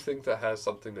 Do you think that has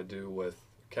something to do with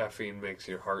caffeine makes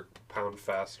your heart pound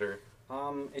faster?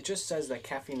 It just says that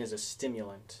caffeine is a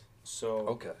stimulant. So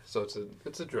Okay, so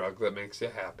it's a drug that makes you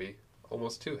happy,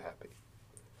 almost too happy.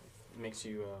 it makes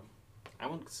you, I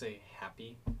wouldn't say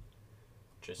happy,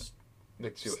 just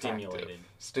Makes you stimulated. active.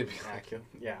 Stimulated. Active.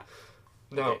 Yeah.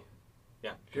 No, Okay.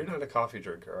 Yeah. you're not a coffee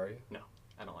drinker, are you?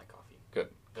 I don't like coffee. Good,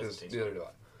 Doesn't because taste neither good. do I.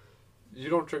 You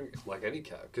don't drink like any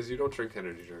because you don't drink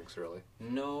energy drinks, really.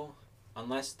 No,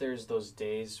 unless there's those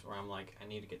days where I'm like, I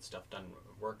need to get stuff done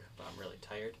at work, but I'm really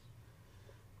tired.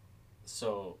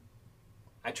 So,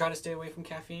 I try to stay away from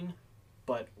caffeine,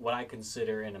 but what I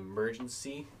consider an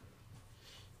emergency,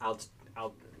 I'll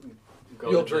go.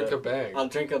 You'll to drink the- a bang. I'll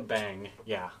drink a bang.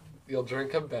 Yeah. You'll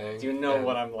drink a bang. Do you know and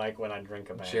what I'm like when I drink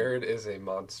a bang? Jared is a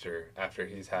monster after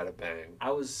he's had a bang.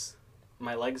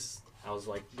 My legs. I was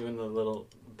like doing the little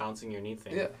bouncing your knee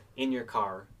thing. Yeah. In your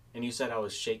car, and you said I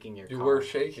was shaking your You car. were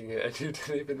shaking it, and you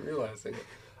didn't even realize it.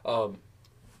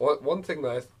 One thing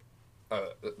that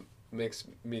makes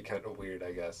me kind of weird,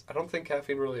 I guess. I don't think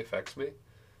caffeine really affects me.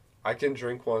 I can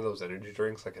drink one of those energy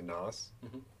drinks like a NOS,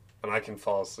 Mhm. and I can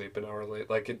fall asleep an hour late.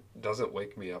 Like, it doesn't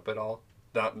wake me up at all.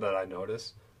 Not that I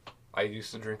notice. I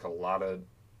used to drink a lot of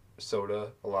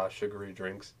soda, a lot of sugary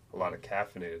drinks, a lot of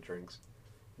caffeinated drinks.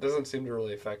 It doesn't seem to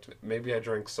really affect me. Maybe I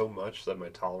drink so much that my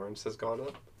tolerance has gone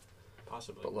up.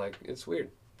 Possibly. But, like, it's weird.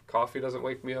 Coffee doesn't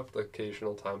wake me up the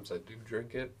occasional times I do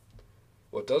drink it.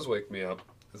 What does wake me up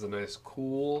is a nice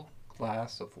cool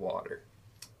glass of water.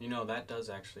 You know, that does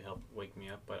actually help wake me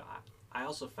up, but I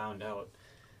also found out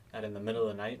that in the middle of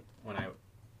the night, when I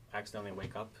accidentally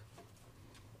wake up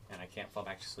and I can't fall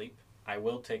back to sleep, I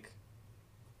will take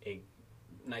a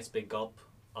nice big gulp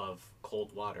of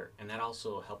cold water, and that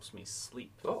also helps me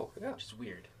sleep, Oh, yeah. which is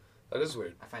weird. That is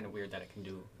weird. I find it weird that it can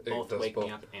do It both does wake both.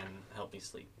 me up and help me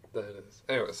sleep. That is.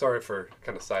 Anyway, sorry for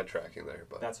kind of sidetracking there,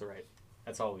 but That's all right.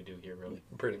 That's all we do here, really.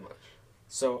 pretty much.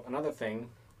 So another thing,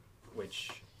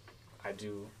 which I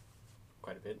do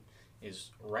quite a bit,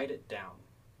 is write it down.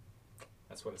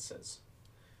 That's what it says.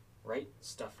 Write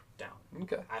stuff down.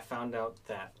 Okay. I found out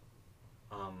that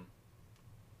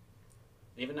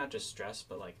even not just stress,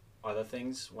 but like other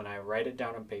things, when I write it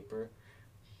down on paper,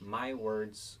 my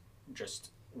words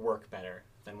just work better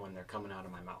than when they're coming out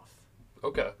of my mouth.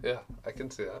 Okay, yeah, I can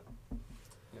see that.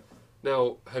 Yep.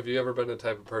 Now, have you ever been the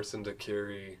type of person to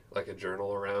carry like a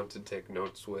journal around to take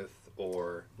notes with,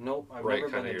 or Nope, I've write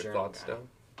never kind been of a your journal thoughts guy. down?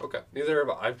 Okay, neither have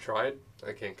I. I've tried.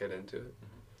 I can't get into it.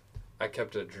 I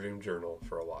kept a dream journal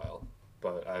for a while,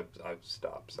 but I've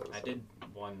stopped since. I did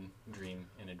one dream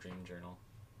in a dream journal,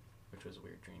 which was a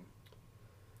weird dream.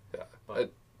 Yeah,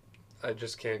 But I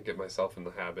just can't get myself in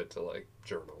the habit to like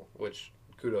journal, which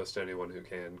kudos to anyone who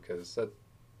can, because that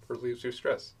relieves your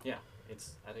stress.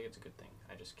 I think it's a good thing.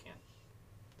 I just can't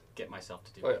get myself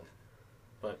to do Oh, it. yeah.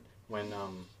 But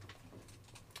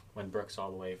when Brooke's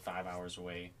all the way 5 hours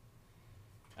away,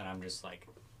 and I'm just like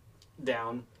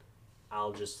down,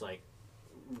 I'll just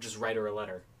write her a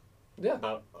letter Yeah.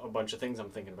 about a bunch of things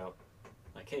I'm thinking about.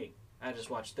 Like, hey, I just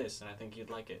watched this and I think you'd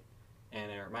like it, and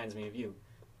it reminds me of you,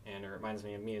 and it reminds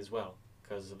me of me as well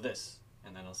because of this,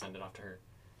 and then I'll send it off to her.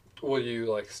 Will you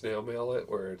like snail mail it,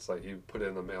 where it's like you put it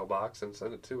in the mailbox and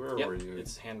send it to her, Yep, or you?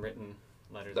 it's handwritten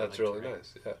letters. I That's like to really write.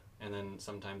 nice. Yeah. And then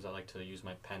sometimes I like to use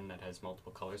my pen that has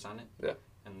multiple colors on it. Yeah.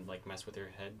 And like mess with her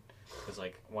head, because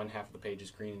like one half of the page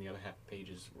is green and the other half of the page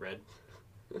is red.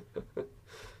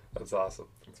 That's awesome.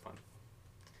 It's fun.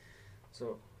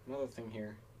 So another thing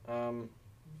here,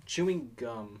 chewing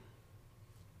gum.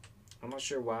 I'm not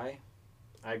sure why.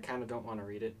 I kind of don't want to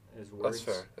read it as words.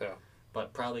 That's fair. Yeah.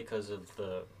 But probably because of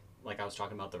like I was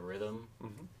talking about the rhythm,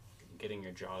 Mm-hmm. getting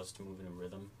your jaws to move in a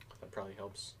rhythm. That probably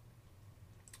helps.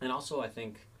 And also, I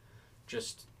think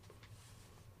just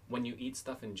when you eat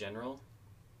stuff in general,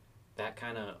 that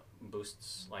kind of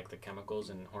boosts like the chemicals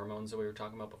and hormones that we were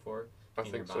talking about before I in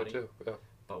think your so body. too. Yeah.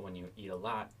 But when you eat a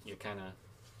lot, you kind of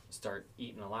start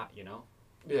eating a lot, you know?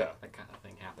 Yeah. That kind of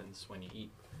thing happens when you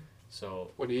eat.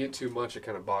 So, When you eat too much, it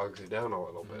kind of bogs you down a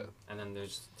little bit. and then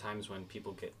there's times when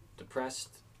people get depressed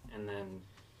and then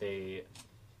they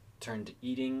turn to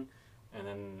eating, and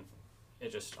then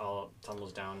it just all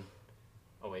tumbles down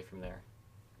away from there.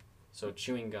 So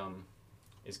chewing gum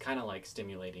is kind of like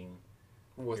stimulating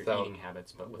your Without eating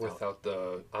habits, but without.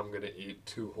 the I'm gonna eat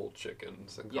 2 whole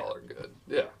chickens and Yeah. call her good.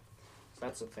 Yeah.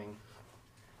 That's the thing.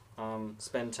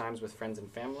 Spend times with friends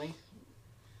and family.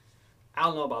 I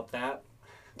don't know about that.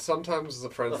 sometimes the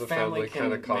friends The of family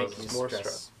kind of can make causes you more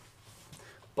stress.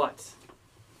 But,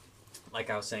 like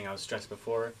I was saying, I was stressed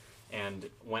before, and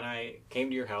when I came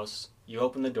to your house, you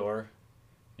opened the door,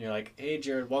 and you're like, "Hey,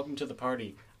 Jared, welcome to the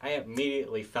party." I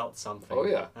immediately felt something. Oh,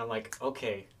 yeah. I'm like,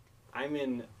 okay, I'm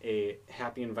in a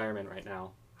happy environment right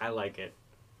now. I like it.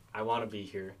 I want to be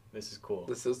here. This is cool.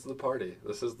 This is the party.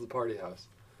 This is the party house.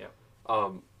 Yeah.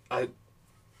 I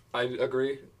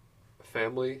agree.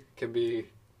 Family can be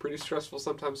pretty stressful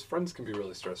sometimes. Friends can be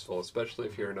really stressful, especially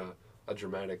if you're in a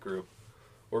dramatic group.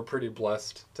 We're pretty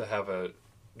blessed to have a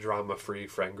drama-free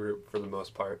friend group for the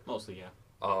most part. Mostly,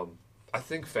 yeah. I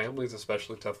think family's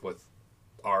especially tough with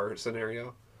our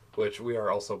scenario, which we are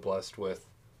also blessed with.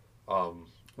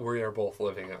 We are both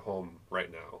living at home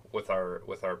right now with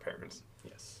our parents.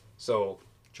 Yes. So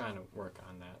Trying to work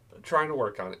on that, but trying to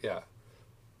work on it, yeah.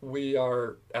 We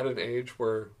are at an age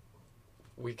where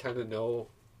we kind of know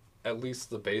at least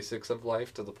the basics of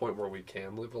life to the point where we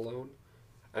can live alone,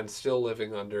 and still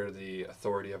living under the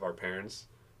authority of our parents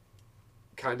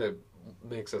kind of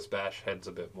makes us bash heads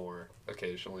a bit more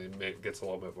occasionally. Gets a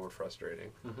little bit more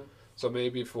frustrating. Mhm. So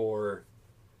maybe for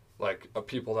like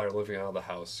people that are living out of the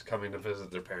house coming to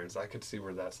visit their parents, I could see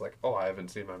where that's like, oh, I haven't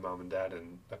seen my mom and dad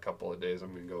in a couple of days,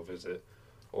 I'm gonna go visit.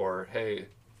 Or hey,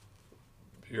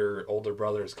 your older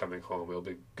brother's coming home, it'll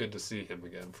be good to see him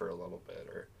again for a little bit.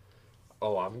 Or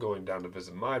oh, I'm going down to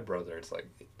visit my brother. It's like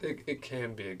it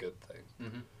can be a good thing.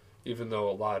 Mm-hmm. Even though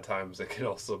a lot of times it can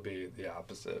also be the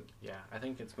opposite. Yeah, I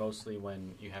think it's mostly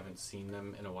when you haven't seen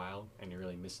them in a while and you're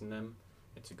really missing them,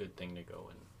 it's a good thing to go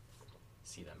and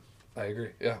see them. I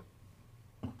agree, yeah.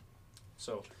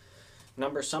 So,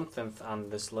 number something on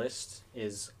this list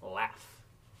is laugh.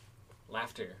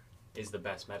 Laughter is the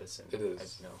best medicine. It is.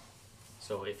 As you know.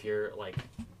 So if you're like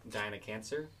dying of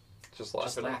cancer, Just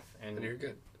laugh it laugh, off, and you're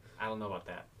good. I don't know about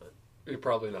that, but You're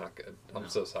probably not good. I'm No.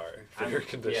 so sorry for your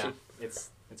condition. Yeah,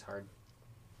 it's hard.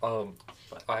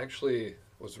 But- I actually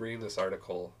was reading this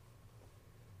article.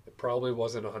 It probably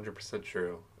wasn't 100%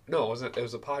 true. No, it wasn't. It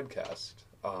was a podcast.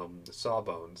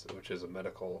 Sawbones, which is a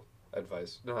medical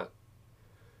advice.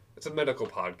 It's a medical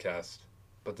podcast,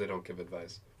 but they don't give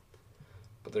advice.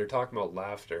 But they're talking about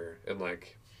laughter in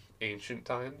like ancient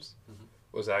times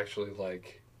was actually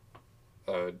like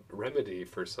a remedy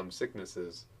for some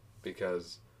sicknesses,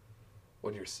 because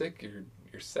when you're sick,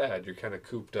 you're sad, you're kind of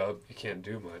cooped up, you can't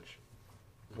do much.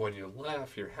 When you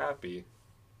laugh, you're happy,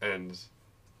 and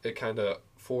it kind of,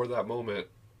 for that moment,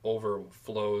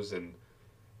 overflows, and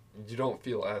you don't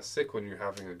feel as sick when you're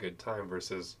having a good time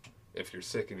versus if you're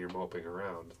sick and you're moping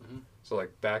around. Mm-hmm. So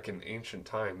like back in ancient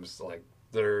times, like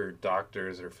their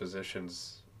doctors or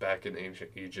physicians back in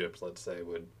ancient Egypt, let's say,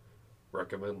 would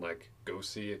recommend like go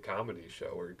see a comedy show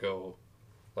or go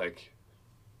like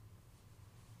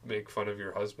make fun of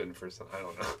your husband for some, I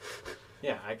don't know.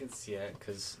 Yeah, I can see it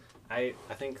because I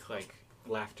think like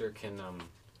laughter can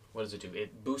what does it do?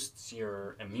 It boosts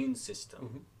your immune system.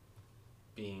 Mm-hmm.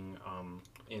 Being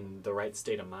in the right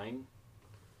state of mind,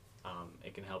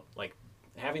 it can help. Like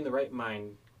having the right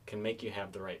mind can make you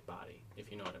have the right body,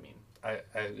 if you know what I mean.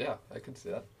 I can see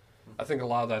that. I think a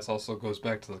lot of that also goes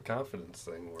back to the confidence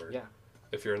thing, where Yeah.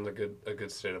 if you're in a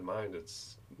good state of mind,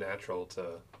 it's natural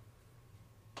to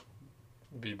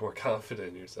be more confident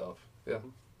in yourself. Yeah.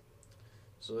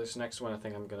 So this next one, I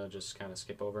think I'm gonna just kind of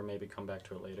skip over, maybe come back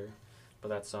to it later. But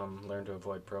that's learn to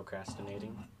avoid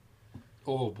procrastinating.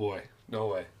 Oh boy, no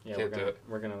way. Yeah, Can't do it.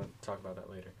 we're gonna talk about that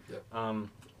later. Yeah.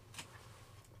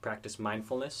 Practice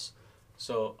mindfulness.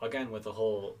 So again, with the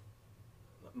whole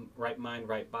right mind,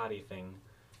 right body thing,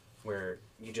 where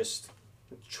you just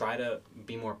try to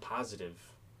be more positive,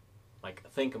 like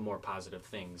think of more positive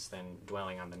things than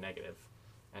dwelling on the negative,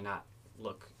 and not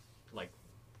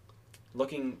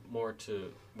looking more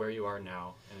to where you are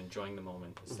now and enjoying the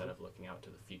moment instead of looking out to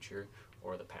the future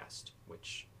or the past,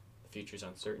 which the future is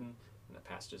uncertain and the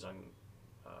past is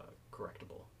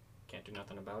correctable. Can't do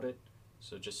nothing about it.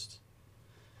 So just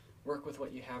work with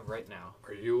what you have right now.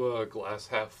 Are you a glass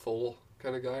half full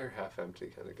kind of guy or half empty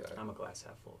kind of guy? I'm a glass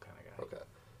half full kind of guy.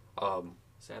 Okay.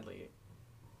 Sadly,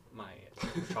 my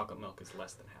chocolate milk is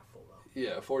less than half full though.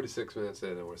 Yeah, 46 minutes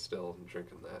in and we're still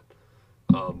drinking that.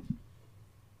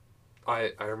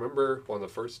 I remember one of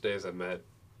the first days I met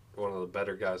one of the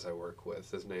better guys I work with.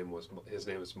 His name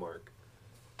is Mark.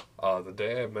 The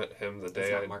day I met him, It's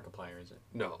not Markiplier, is it?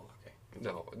 No. Okay.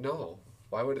 No.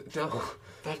 Why would it? No.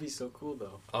 That'd be so cool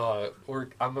though.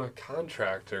 I'm a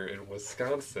contractor in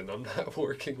Wisconsin. I'm not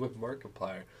working with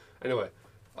Markiplier. Anyway,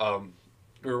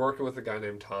 we were working with a guy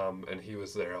named Tom, and he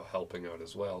was there helping out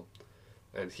as well.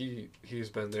 And he's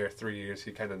been there 3 years.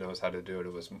 He kind of knows how to do it.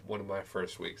 It was one of my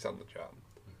first weeks on the job.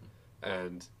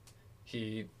 And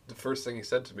the first thing he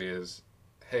said to me is,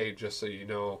 "Hey, just so you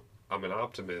know, I'm an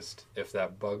optimist. If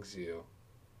that bugs you,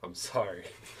 I'm sorry."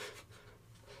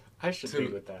 I should be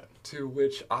with that. To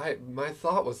which my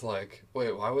thought was like,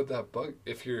 wait, why would that bug?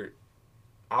 If you're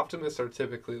optimists are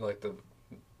typically like the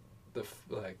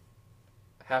like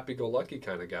happy-go-lucky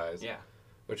kind of guys. Yeah.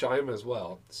 Which I am as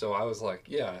well. So I was like,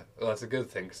 yeah, well, that's a good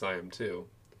thing because I am too.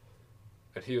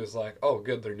 And he was like, oh,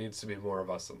 good, there needs to be more of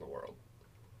us in the world.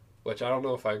 Which I don't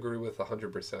know if I agree with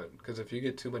 100%. Because if you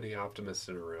get too many optimists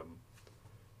in a room,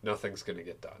 nothing's going to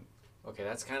get done. Okay,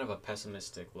 that's kind of a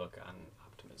pessimistic look on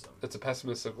optimism. It's a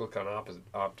pessimistic look on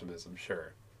optimism,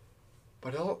 sure.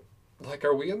 But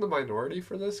are we in the minority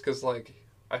for this? Because, like,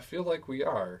 I feel like we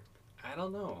are. I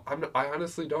don't know. I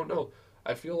honestly don't know.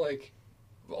 I feel like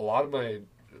a lot of my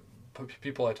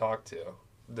people I talk to,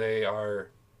 they are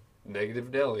negative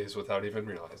Nellies without even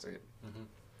realizing it. Mm-hmm.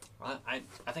 Well,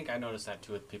 I think I noticed that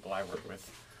too with people I work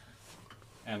with.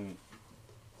 And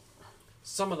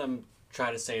some of them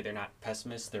try to say they're not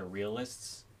pessimists, they're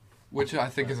realists. Which I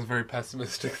think is a very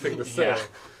pessimistic thing to say. Yeah.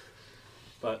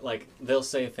 But, like, they'll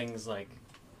say things like,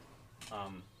 I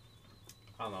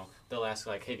don't know, they'll ask,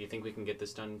 like, hey, do you think we can get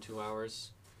this done in 2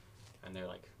 hours? And they're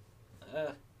like,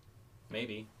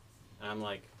 maybe. And I'm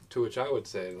like... To which I would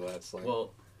say that's like...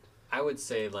 Well, I would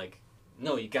say, like,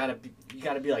 no, you gotta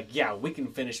be like, yeah, we can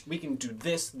do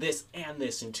this, and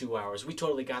this in 2 hours. We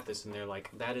totally got this. And they're like,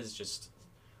 that is just...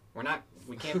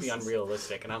 We can't be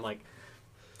unrealistic. And I'm like,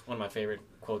 one of my favorite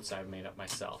quotes I've made up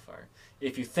myself are,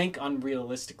 if you think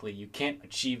unrealistically, you can't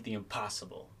achieve the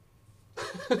impossible.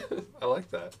 I like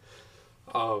that.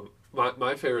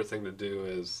 My favorite thing to do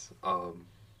is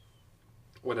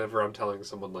whenever I'm telling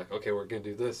someone, like, okay, we're going to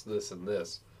do this, this, and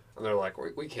this, and they're like,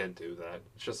 we can't do that.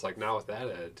 It's just like, now with that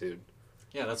attitude.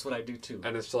 Yeah, that's what I do too.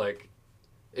 And it's like,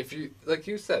 if you, like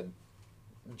you said,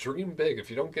 dream big. If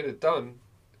you don't get it done,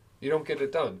 you don't get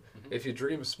it done. Mm-hmm. If you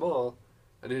dream small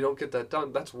and you don't get that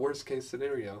done, that's worst case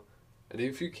scenario. And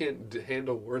if you can't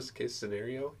handle worst case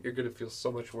scenario, you're going to feel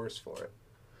so much worse for it.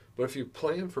 But if you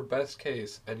plan for best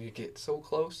case and you get so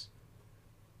close,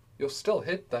 you'll still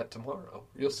hit that tomorrow.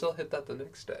 You'll still hit that the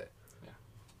next day. Yeah.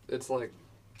 It's like,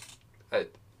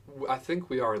 I think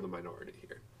we are in the minority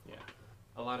here. Yeah.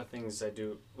 A lot of things I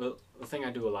do, well, the thing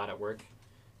I do a lot at work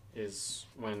is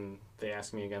when they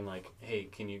ask me again, like, hey,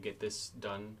 can you get this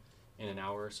done in an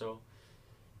hour or so?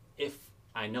 If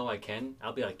I know I can,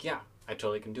 I'll be like, yeah, I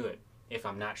totally can do it. If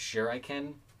I'm not sure I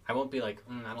can, I won't be like,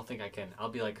 I don't think I can. I'll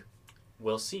be like,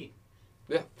 we'll see.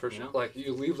 Yeah, for sure. Know? Like,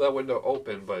 you leave that window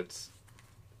open, but it's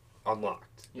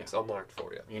unlocked. Yeah. It's unlocked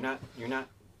for you. You're not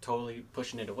totally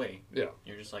pushing it away. Yeah.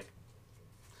 You're just like,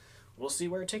 we'll see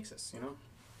where it takes us, you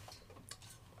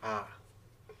know?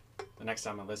 The next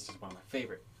on my list is one of my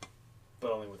favorite,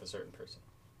 but only with a certain person.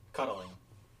 Cuddling.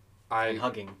 And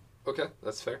hugging. Okay,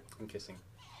 that's fair. And kissing.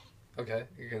 Okay,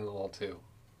 you're getting a little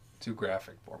too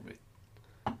graphic for me.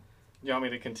 You want me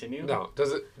to continue? No.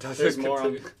 Does it There's more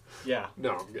continue? Yeah.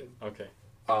 No, I'm good. Okay.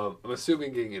 I'm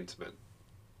assuming getting intimate.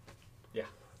 Yeah.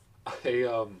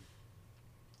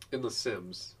 In The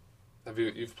Sims,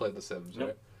 you've played The Sims, nope.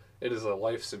 Right? It is a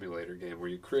life simulator game where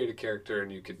you create a character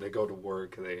and they go to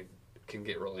work and they can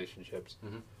get relationships.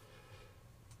 Mm-hmm.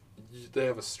 They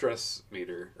have a stress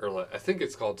meter, or I think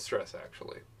it's called stress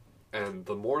actually. And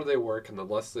the more they work and the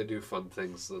less they do fun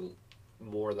things, the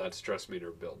more that stress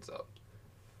meter builds up.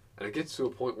 And it gets to a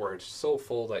point where it's so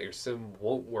full that your sim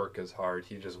won't work as hard.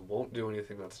 He just won't do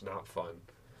anything that's not fun.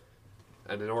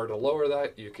 And in order to lower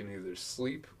that, you can either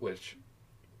sleep, which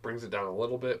brings it down a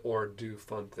little bit, or do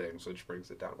fun things, which brings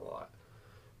it down a lot.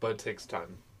 But it takes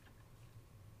time.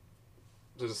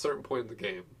 There's a certain point in the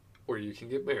game where you can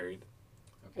get married,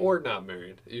 or not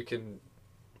married. You can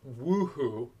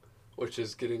woohoo, which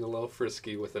is getting a little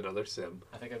frisky with another sim.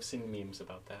 I think I've seen memes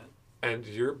about that. And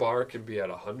your bar can be at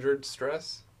 100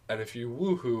 stress, and if you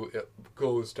woohoo, it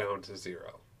goes down to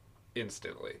 0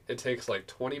 instantly. It takes like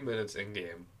 20 minutes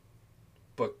in-game,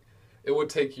 but it would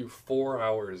take you 4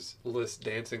 hours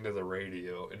dancing to the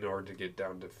radio in order to get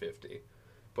down to 50.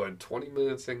 But in 20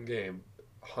 minutes in-game,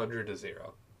 100 to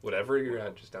 0. Whatever you're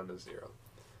at, just down to 0.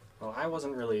 Well, I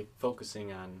wasn't really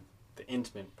focusing on the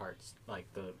intimate parts,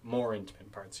 like the more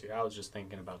intimate parts here. I was just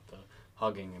thinking about the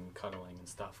hugging and cuddling and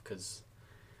stuff, because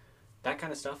that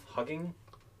kind of stuff, hugging,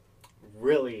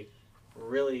 really,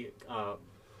 really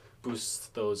boosts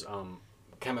those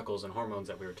chemicals and hormones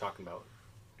that we were talking about.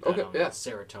 That,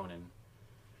 serotonin.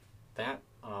 That,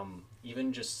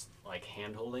 even just, like,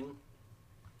 hand-holding,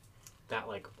 that,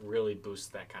 like, really boosts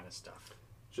that kind of stuff.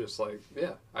 Just like,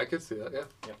 yeah, I could see that, yeah.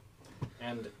 Yeah.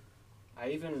 And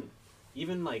I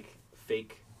even like,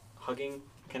 fake hugging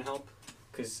can help.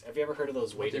 Because have you ever heard of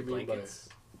those What do you weighted mean by- blankets?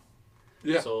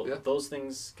 Yeah. So yeah. those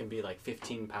things can be like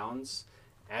 15 pounds.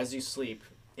 As you sleep,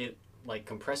 it like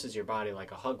compresses your body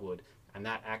like a hug would, and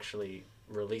that actually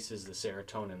releases the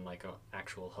serotonin like a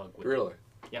actual hug would. Really?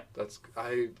 Yep.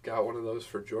 I got one of those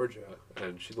for Georgia,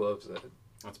 and she loves it.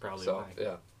 That's probably So why.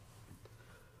 yeah.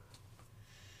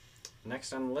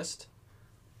 Next on the list,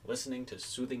 listening to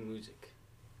soothing music.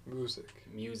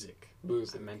 Music.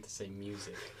 I meant to say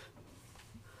music.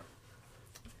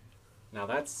 Now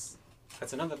that's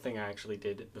another thing I actually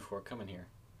did before coming here,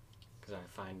 because I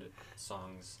find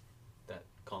songs that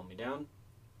calm me down,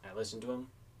 I listen to them,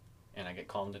 and I get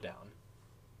calmed down.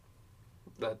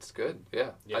 That's good.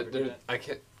 Yeah. You ever do that?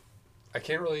 I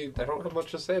can't really. I don't have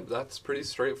much to say, but that's pretty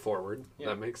straightforward. Yeah.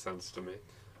 That makes sense to me.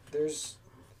 There's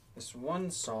this one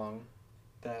song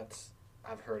that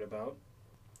I've heard about.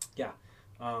 Yeah.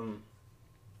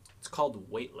 It's called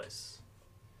Weightless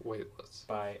Weightless.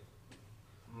 by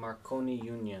Marconi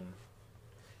Union.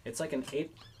 It's like an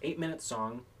 8-minute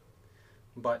song,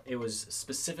 but it was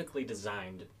specifically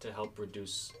designed to help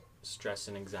reduce stress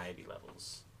and anxiety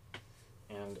levels.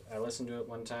 And I listened to it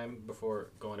one time before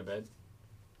going to bed.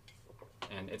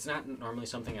 And it's not normally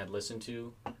something I'd listen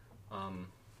to,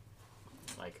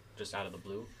 like just out of the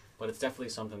blue, but it's definitely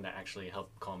something that actually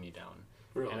helped calm you down.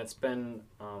 Really? And it's been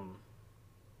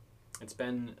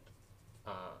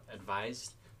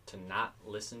advised to not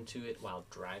listen to it while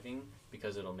driving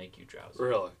because it'll make you drowsy.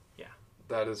 Really? Yeah.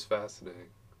 That is fascinating.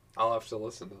 I'll have to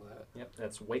listen to that. Yep,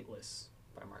 that's Weightless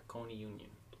by Marconi Union,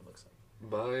 it looks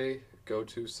like. My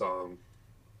go-to song,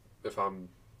 if I'm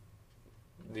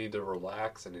need to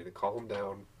relax, I need to calm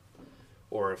down,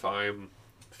 or if I'm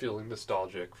feeling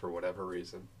nostalgic for whatever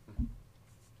reason,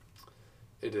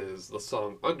 it is the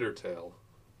song Undertale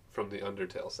from the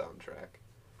Undertale soundtrack.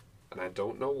 And I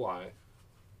don't know why,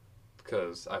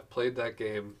 because I've played that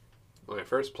game. When I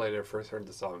first played it, first heard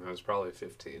the song, I was probably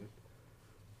 15.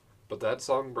 But that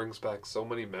song brings back so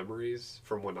many memories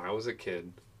from when I was a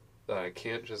kid that I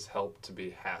can't just help to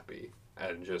be happy,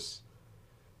 and just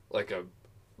like a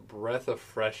breath of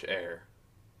fresh air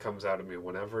comes out of me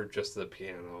whenever just the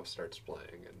piano starts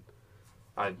playing.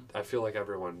 And I feel like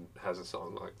everyone has a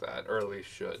song like that, or at least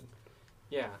should.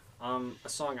 Yeah, a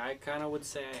song I kind of would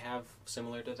say I have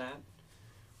similar to that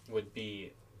would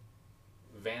be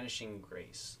Vanishing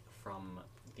Grace from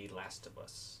The Last of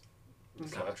Us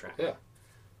soundtrack. Yeah.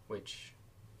 Which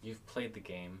you've played the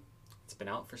game. It's been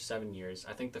out for 7 years.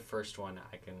 I think the first one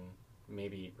I can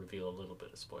maybe reveal a little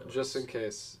bit of spoilers. Just in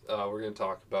case we're going to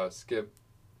talk about, skip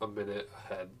a minute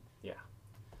ahead. Yeah.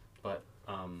 But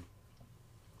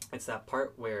it's that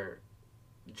part where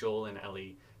Joel and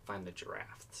Ellie find the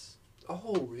giraffes.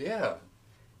 Oh, yeah.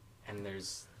 And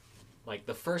there's, like,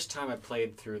 the first time I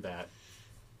played through that,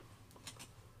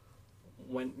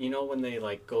 when they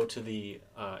like go to the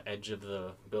edge of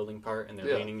the building part and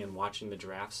they're leaning and watching the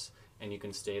giraffes, and you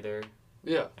can stay there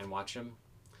and watch them.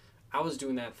 I was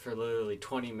doing that for literally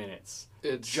 20 minutes.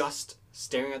 It's just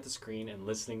staring at the screen and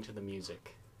listening to the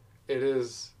music. It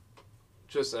is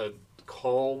just a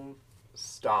calm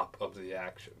stop of the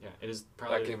action. Yeah, it is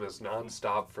probably... That game is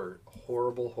non-stop for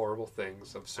horrible, horrible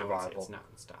things of survival. I would say it's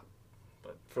non-stop,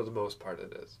 but... For the most part,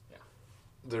 it is. Yeah.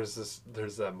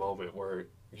 There's that moment where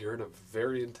you're in a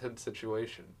very intense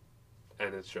situation,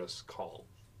 and it's just calm.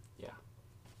 Yeah.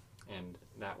 And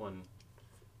that one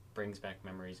brings back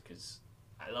memories because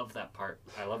I love that part.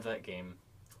 I love that game,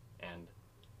 and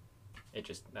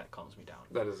that calms me down.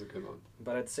 That is a good one.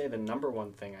 But I'd say the number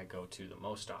one thing I go to the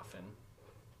most often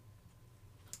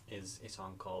is a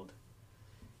song called,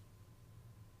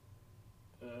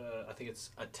 I think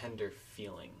it's A Tender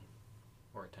Feeling,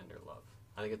 or A Tender Love.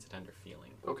 I think it's A Tender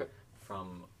Feeling. Okay.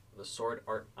 From the Sword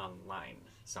Art Online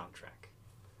soundtrack,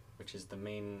 which is the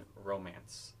main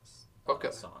romance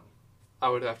song. I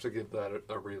would have to give that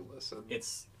a re-listen.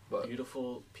 It's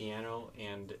beautiful piano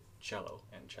and cello.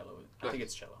 I think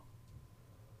it's cello.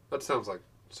 That sounds like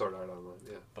Sword Art Online,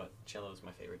 yeah. But cello is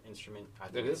my favorite instrument. I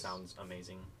think it sounds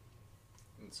amazing.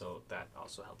 And so that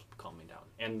also helps calm me down.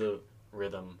 And the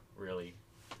rhythm really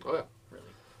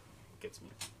gets me.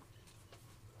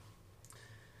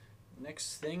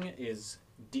 Next thing is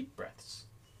deep breaths.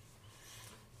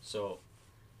 So,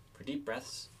 for deep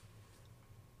breaths,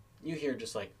 you hear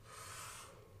just like,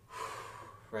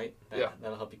 right?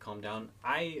 That'll help you calm down.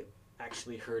 I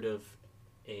actually heard of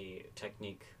a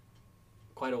technique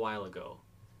quite a while ago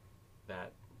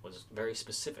that was very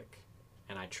specific,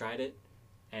 and I tried it,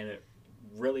 and it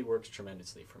really works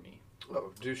tremendously for me.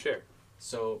 Oh, do share.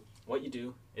 So, what you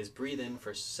do is breathe in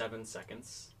for 7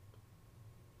 seconds.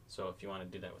 So if you want to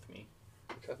do that with me,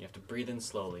 you have to breathe in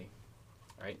slowly.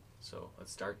 right? So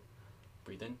let's start.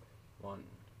 Breathe in. 1,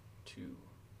 2,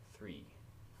 3,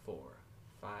 4,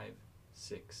 5,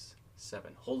 6,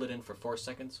 7. Hold it in for 4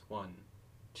 seconds. 1,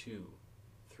 2,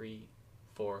 3,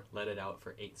 4. Let it out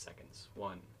for 8 seconds.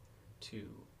 1, 2,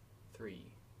 3,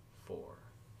 4,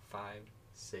 5,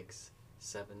 6,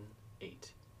 7,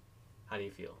 8. How do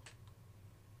you feel?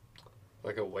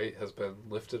 Like a weight has been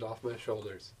lifted off my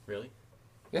shoulders. Really?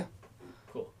 Yeah.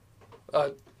 Cool.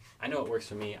 I know it works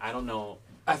for me. I don't know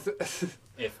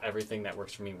if everything that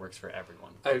works for me works for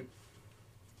everyone.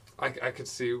 I could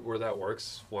see where that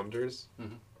works wonders.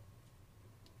 Mm-hmm.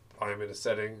 I'm in a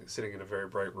setting, sitting in a very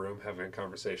bright room, having a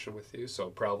conversation with you, so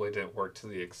it probably didn't work to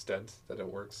the extent that it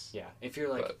works. Yeah, if you're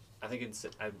like, but, I think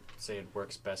I'd say it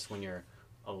works best when you're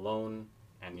alone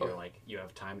and you're like, you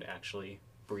have time to actually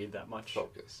breathe that much.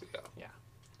 Focus, yeah. Yeah.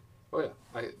 Oh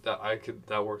yeah,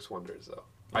 that works wonders though.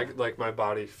 Yeah. Like my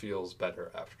body feels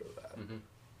better after that. Mm-hmm.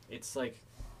 It's like,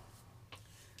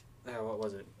 what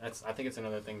was it? I think it's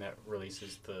another thing that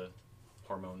releases the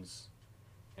hormones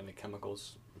and the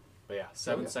chemicals. But yeah,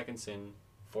 7 seconds in,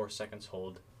 4 seconds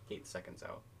hold, 8 seconds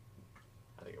out.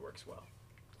 I think it works well.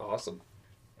 Awesome.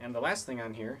 And the last thing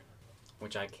on here,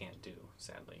 which I can't do,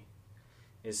 sadly,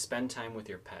 is spend time with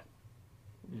your pet.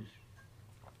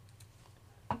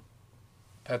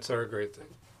 Pets are a great thing.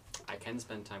 I can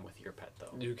spend time with your pet,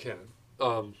 though. You can.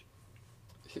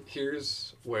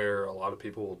 Here's where a lot of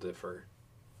people will differ.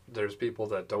 There's people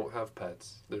that don't have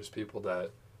pets. There's people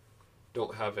that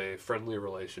don't have a friendly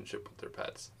relationship with their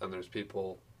pets. And there's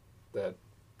people that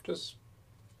just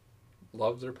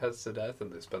love their pets to death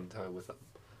and they spend time with them.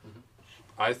 Mm-hmm.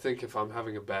 I think if I'm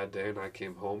having a bad day and I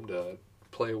came home to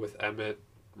play with Emmett,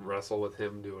 wrestle with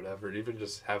him, do whatever, even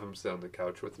just have him sit on the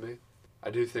couch with me, I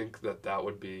do think that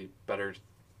would be better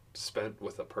spent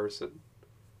with a person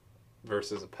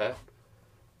versus a pet.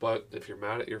 But if you're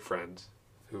mad at your friend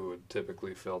who would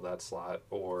typically fill that slot,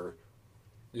 or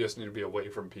you just need to be away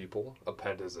from people, a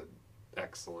pet is an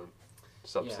excellent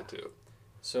substitute. Yeah.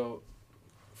 So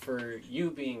for you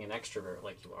being an extrovert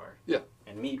like you are, yeah,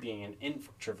 and me being an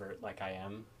introvert like I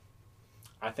am,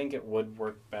 I think it would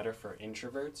work better for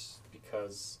introverts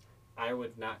because I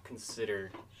would not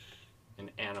consider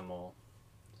an animal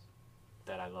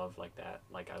that I love like that,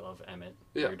 like I love Emmett,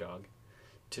 your dog,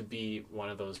 to be one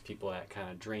of those people that kind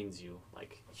of drains you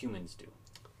like humans do.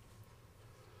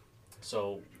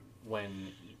 So when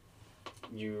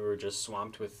you're just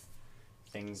swamped with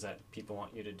things that people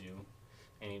want you to do,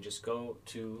 and you just go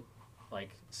to,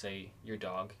 like, say, your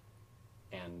dog,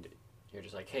 and you're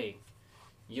just like, hey,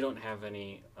 you don't have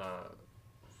any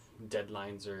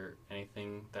deadlines or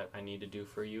anything that I need to do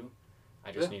for you.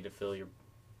 I just need to fill your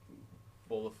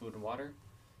bowl of food and water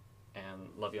and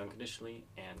love you unconditionally,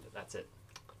 and that's it.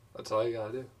 That's all you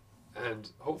gotta do. And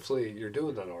hopefully you're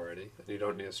doing that already, and you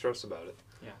don't need to stress about it.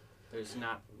 Yeah. There's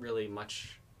not really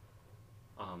much,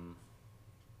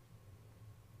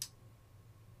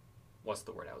 what's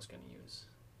the word I was going to use?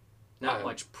 Not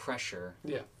much pressure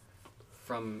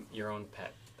from your own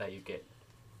pet that you get,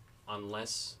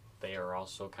 unless they are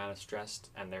also kind of stressed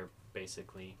and they're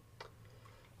basically...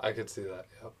 I could see that,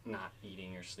 yeah. Not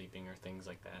eating or sleeping or things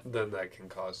like that. Then that can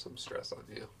cause some stress on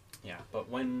you. Yeah, but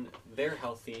when they're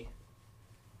healthy,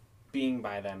 being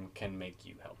by them can make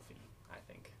you healthy, I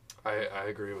think. I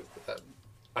agree with that.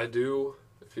 I do,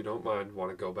 if you don't mind,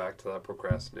 want to go back to that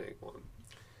procrastinating one.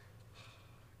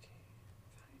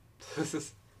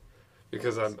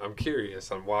 Because I'm curious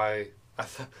on why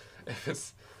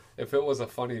if it was a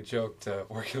funny joke to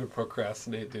we're gonna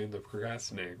procrastinate doing the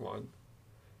procrastinating one,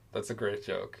 that's a great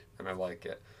joke and I like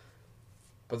it.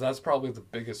 But that's probably the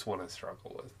biggest one I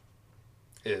struggle with.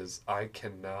 Is I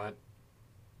cannot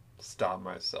stop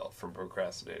myself from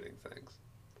procrastinating things.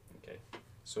 Okay.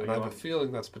 So and I have a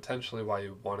feeling that's potentially why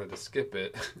you wanted to skip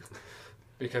it,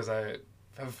 because I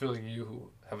have a feeling you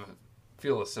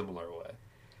feel a similar way.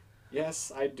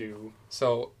 Yes, I do.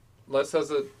 So let's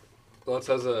as a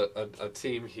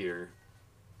team here,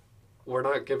 we're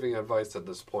not giving advice at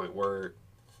this point. We're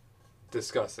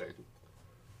discussing.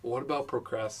 What about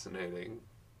procrastinating?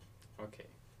 Okay.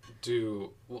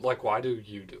 Why do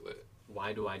you do it?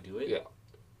 Why do I do it? Yeah.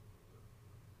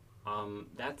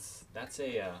 That's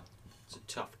it's a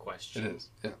tough question. It is.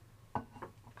 Yeah.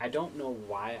 I don't know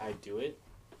why I do it.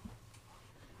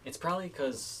 It's probably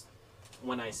because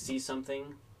when I see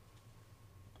something,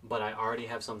 but I already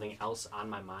have something else on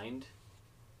my mind,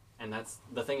 and that's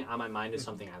the thing on my mind is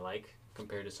something I like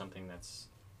compared to something that's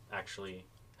actually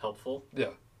helpful.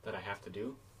 Yeah. That I have to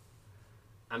do.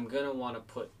 I'm gonna want to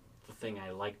put the thing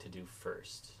I like to do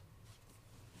first,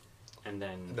 and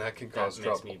then that can cause that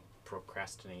makes trouble. me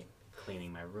procrastinate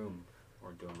cleaning my room,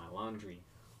 or doing my laundry,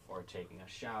 or taking a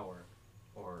shower,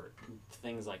 or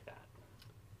things like that.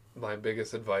 My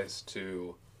biggest advice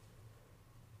to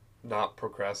not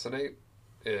procrastinate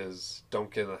is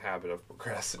don't get in the habit of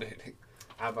procrastinating.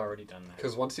 I've already done that.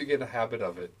 Because once you get a habit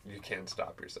of it, you can't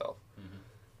stop yourself.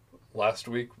 Mm-hmm. Last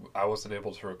week, I wasn't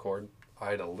able to record.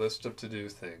 I had a list of to-do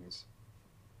things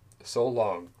so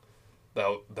long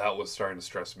that was starting to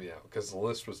stress me out because the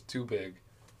list was too big.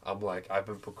 I'm like, I've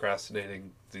been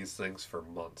procrastinating these things for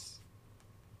months.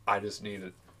 I just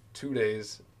needed 2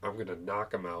 days. I'm going to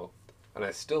knock them out. And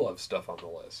I still have stuff on the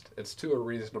list. It's to a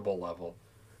reasonable level.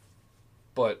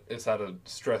 But it's at a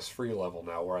stress-free level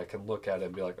now where I can look at it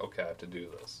and be like, okay, I have to do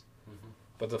this. Mm-hmm.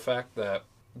 But the fact that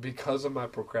because of my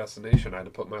procrastination, I had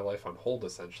to put my life on hold,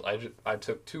 essentially. I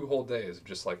took 2 whole days of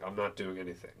just like, I'm not doing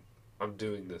anything. I'm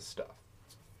doing this stuff.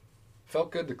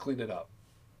 Felt good to clean it up.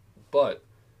 But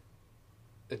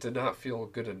it did not feel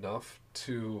good enough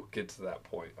to get to that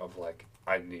point of like,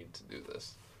 I need to do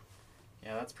this.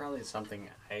 Yeah, that's probably something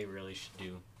I really should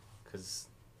do, because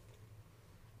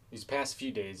these past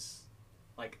few days,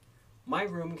 like, my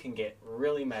room can get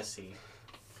really messy,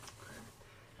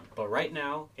 but right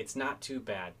now, it's not too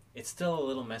bad. It's still a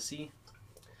little messy,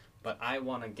 but I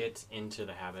want to get into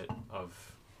the habit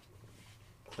of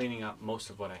cleaning up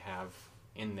most of what I have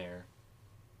in there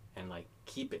and, like,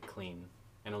 keep it clean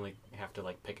and only have to,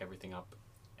 like, pick everything up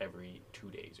every 2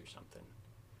 days or something.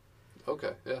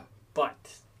 Okay, yeah.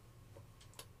 But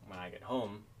when I get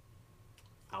home,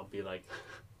 I'll be like,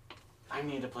 I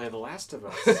need to play The Last of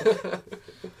Us.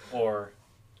 Or,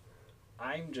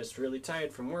 I'm just really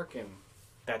tired from working.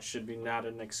 That should be not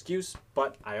an excuse,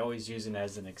 but I always use it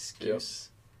as an excuse.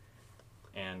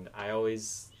 Yep. And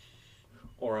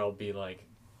I'll be like,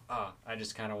 I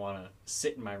just kind of want to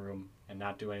sit in my room and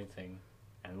not do anything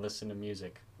and listen to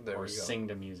music or sing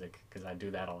to music, because I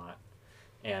do that a lot.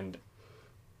 And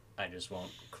I just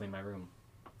won't clean my room,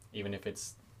 even if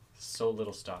it's so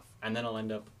little stuff. And then I'll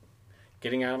end up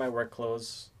getting out of my work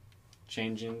clothes,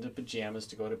 changing into pajamas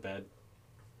to go to bed,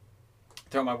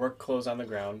 throw my work clothes on the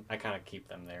ground. I kind of keep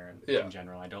them there in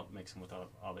general. I don't mix them with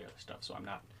all the other stuff, so I'm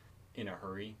not in a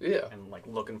hurry and like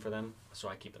looking for them, so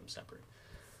I keep them separate.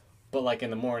 But like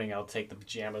in the morning, I'll take the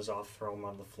pajamas off, throw them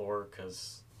on the floor,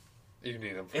 because you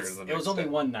need them for the next day. It was only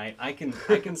one night. I can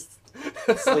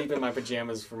sleep in my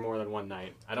pajamas for more than one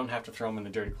night. I don't have to throw them in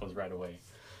the dirty clothes right away.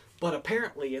 But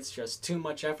apparently it's just too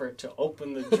much effort to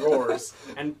open the drawers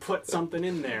and put something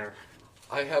in there.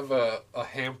 I have a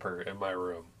hamper in my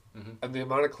room. Mm-hmm. And the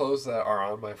amount of clothes that are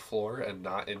on my floor and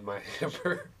not in my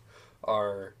hamper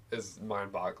is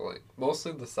mind-boggling.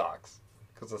 Mostly the socks.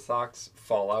 Because the socks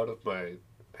fall out of my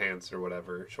pants or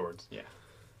whatever, shorts. Yeah.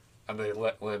 And they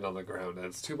land on the ground. And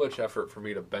it's too much effort for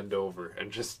me to bend over and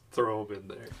just throw them in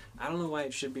there. I don't know why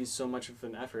it should be so much of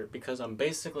an effort, because I'm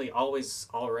basically always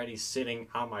already sitting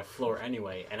on my floor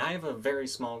anyway. And I have a very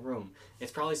small room.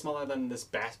 It's probably smaller than this,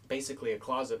 basically a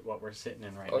closet, what we're sitting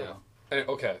in right now. Yeah.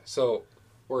 Okay, so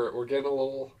we're getting a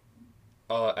little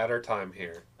at our time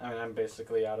here. I mean, I'm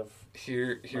basically out of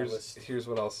Here's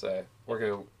what I'll say. We're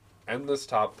going to end this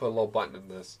top, put a little button in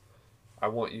this. I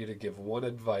want you to give one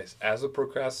advice as a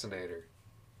procrastinator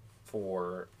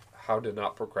for how to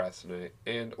not procrastinate,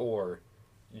 and or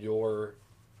your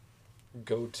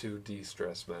go-to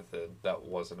de-stress method that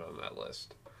wasn't on that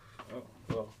list. Oh,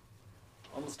 well,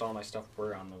 almost all my stuff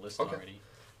were on the list already,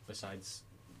 besides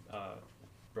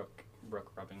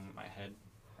Brooke rubbing my head.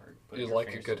 You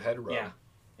like a good head rub?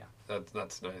 Yeah.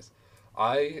 That's nice.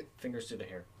 Fingers through the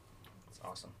hair. It's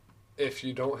awesome. If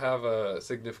you don't have a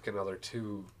significant other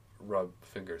to rub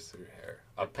fingers through your hair,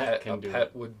 a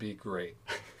pet would be great.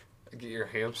 Get your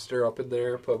hamster up in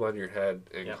there, put him on your head,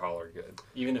 and call her good.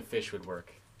 Even a fish would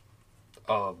work.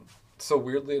 So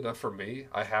weirdly enough for me,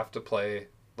 I have to play,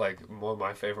 like, one of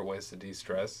my favorite ways to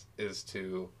de-stress is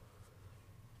to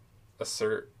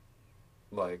assert,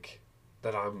 like,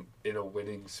 that I'm in a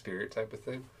winning spirit type of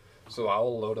thing. So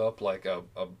I'll load up, like, a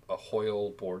Hoyle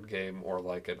board game or,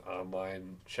 like, an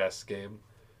online chess game,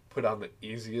 put on the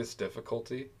easiest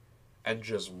difficulty, and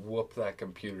just whoop that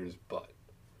computer's butt.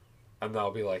 And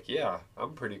they'll be like, yeah,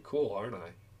 I'm pretty cool, aren't I?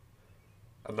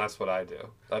 And that's what I do.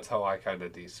 That's how I kind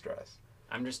of de-stress.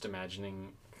 I'm just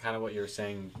imagining kind of what you were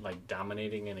saying, like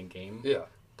dominating in a game. Yeah.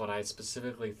 But I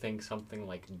specifically think something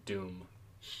like Doom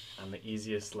on the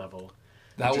easiest level.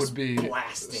 That would be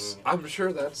blasting. I'm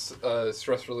sure that's a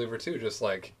stress reliever too, just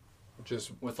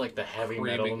with like the heavy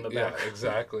metal in the back. Yeah,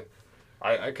 exactly.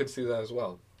 I could see that as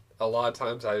well. A lot of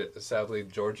times, sadly,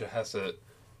 Georgia has to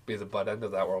be the butt end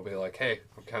of that, where I'll be like, hey,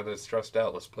 I'm kind of stressed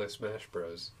out, let's play Smash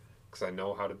Bros. Because I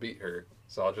know how to beat her.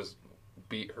 So I'll just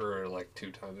beat her like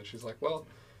 2 times. And she's like, well,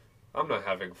 I'm not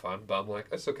having fun, but I'm like,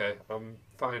 it's okay. I'm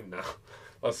fine now.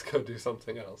 Let's go do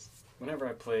something else. Whenever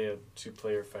I play a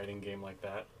 2-player fighting game like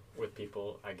that with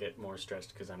people, I get more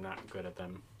stressed because I'm not good at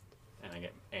them, and I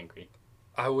get angry.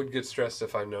 I would get stressed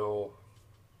if I know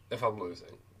if I'm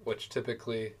losing, which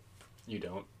typically... You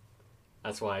don't.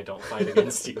 That's why I don't fight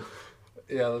against you.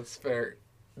 Yeah, that's fair.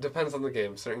 Depends on the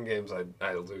game. Certain games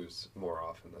I lose more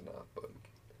often than not,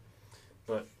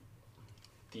 But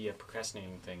the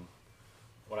procrastinating thing,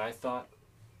 what I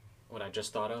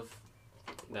just thought of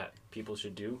that people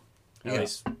should do, at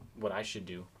least what I should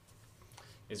do,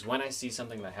 is when I see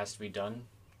something that has to be done,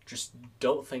 just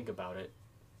don't think about it.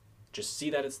 Just see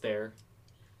that it's there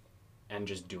and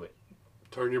just do it.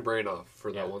 Turn your brain off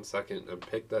for that 1 second and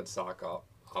pick that sock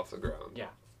off the ground. Yeah.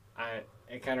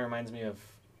 It kind of reminds me of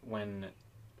when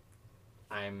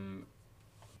I'm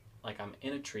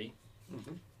in a tree,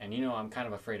 and I'm kind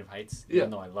of afraid of heights, even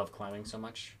though I love climbing so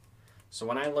much. So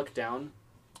when I look down,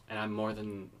 and I'm more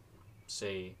than,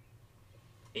 say,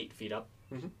 8 feet up,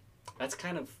 that's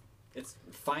kind of, it's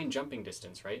fine jumping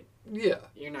distance, right? Yeah.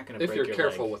 You're not going to break your your leg. If you're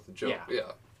careful leg. with the jump,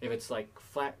 yeah. If it's like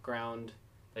flat ground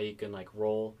that you can like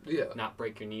roll, not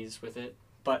break your knees with it.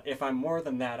 But if I'm more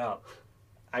than that up,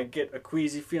 I get a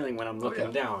queasy feeling when I'm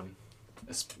looking down.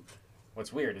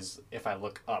 What's weird is if I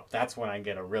look up, that's when I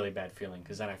get a really bad feeling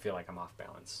because then I feel like I'm off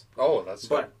balance. Oh, that's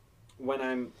fair. But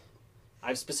when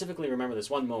I specifically remember this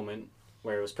one moment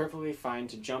where it was perfectly fine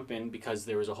to jump in because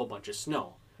there was a whole bunch of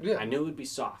snow. Yeah. I knew it would be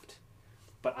soft.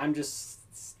 But I'm just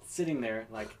sitting there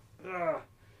like, ugh,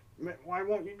 why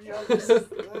won't you jump? This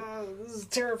is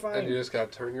terrifying. And you just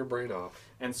got to turn your brain off.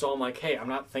 And so I'm like, hey, I'm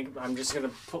not thinking. I'm just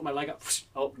gonna put my leg up.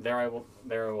 Oh, there I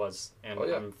was, and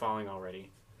I'm falling already.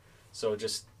 So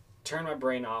just turn my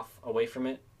brain off, away from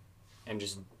it, and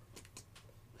just.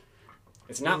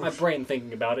 It's not my brain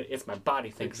thinking about it; it's my body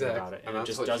thinking about it, and it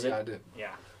just does it. Do.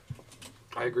 Yeah.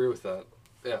 I agree with that.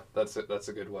 Yeah, that's it. That's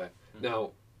a good way. Mm-hmm.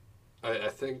 Now, I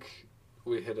think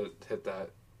we hit that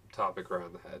topic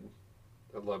around the head.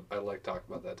 I like talking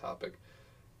about that topic.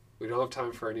 We don't have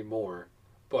time for any more,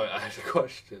 but I had a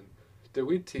question. Did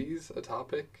we tease a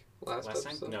topic last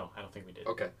episode? Time? No, I don't think we did.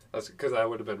 Okay, that's because I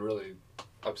would have been really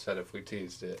upset if we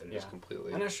teased it and just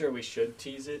completely. I'm not sure we should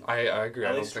tease it. I agree.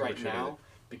 At I don't least think right we should now, either.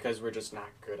 Because we're just not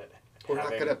good at it. We're not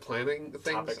good at planning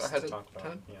things ahead of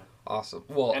time. Yeah. Awesome.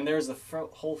 Well, and there's the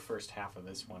whole first half of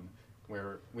this one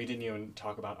where we didn't even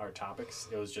talk about our topics.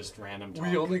 It was just random talk.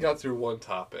 We only got through one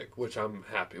topic, which I'm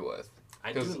happy with.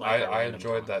 Because I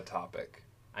enjoyed that topic.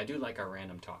 I do like our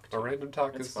random talk, too. Our random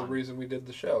talk is the reason we did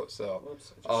the show. So,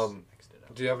 Whoops, I just mixed it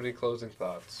up. Do you have any closing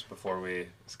thoughts before we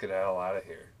skedaddle out of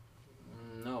here?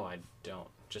 No, I don't.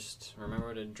 Just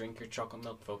remember to drink your chocolate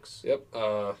milk, folks. Yep.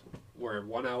 We're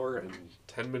 1 hour and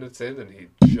 10 minutes in, and he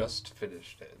just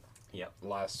finished it. Yep.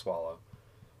 Last swallow.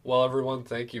 Well, everyone,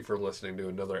 thank you for listening to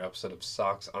another episode of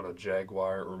Socks on a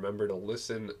Jaguar. Remember to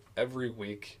listen every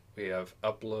week. We have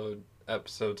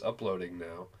episodes uploading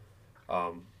now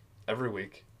every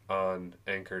week on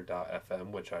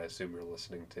anchor.fm, which I assume you're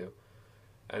listening to.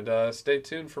 And stay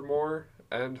tuned for more,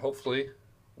 and hopefully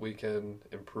we can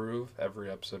improve every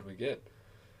episode we get.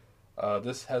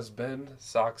 This has been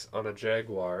Socks on a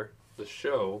Jaguar, the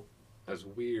show as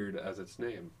weird as its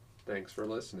name. Thanks for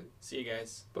listening. See you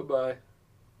guys. Bye-bye.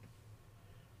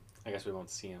 I guess we won't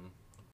see him.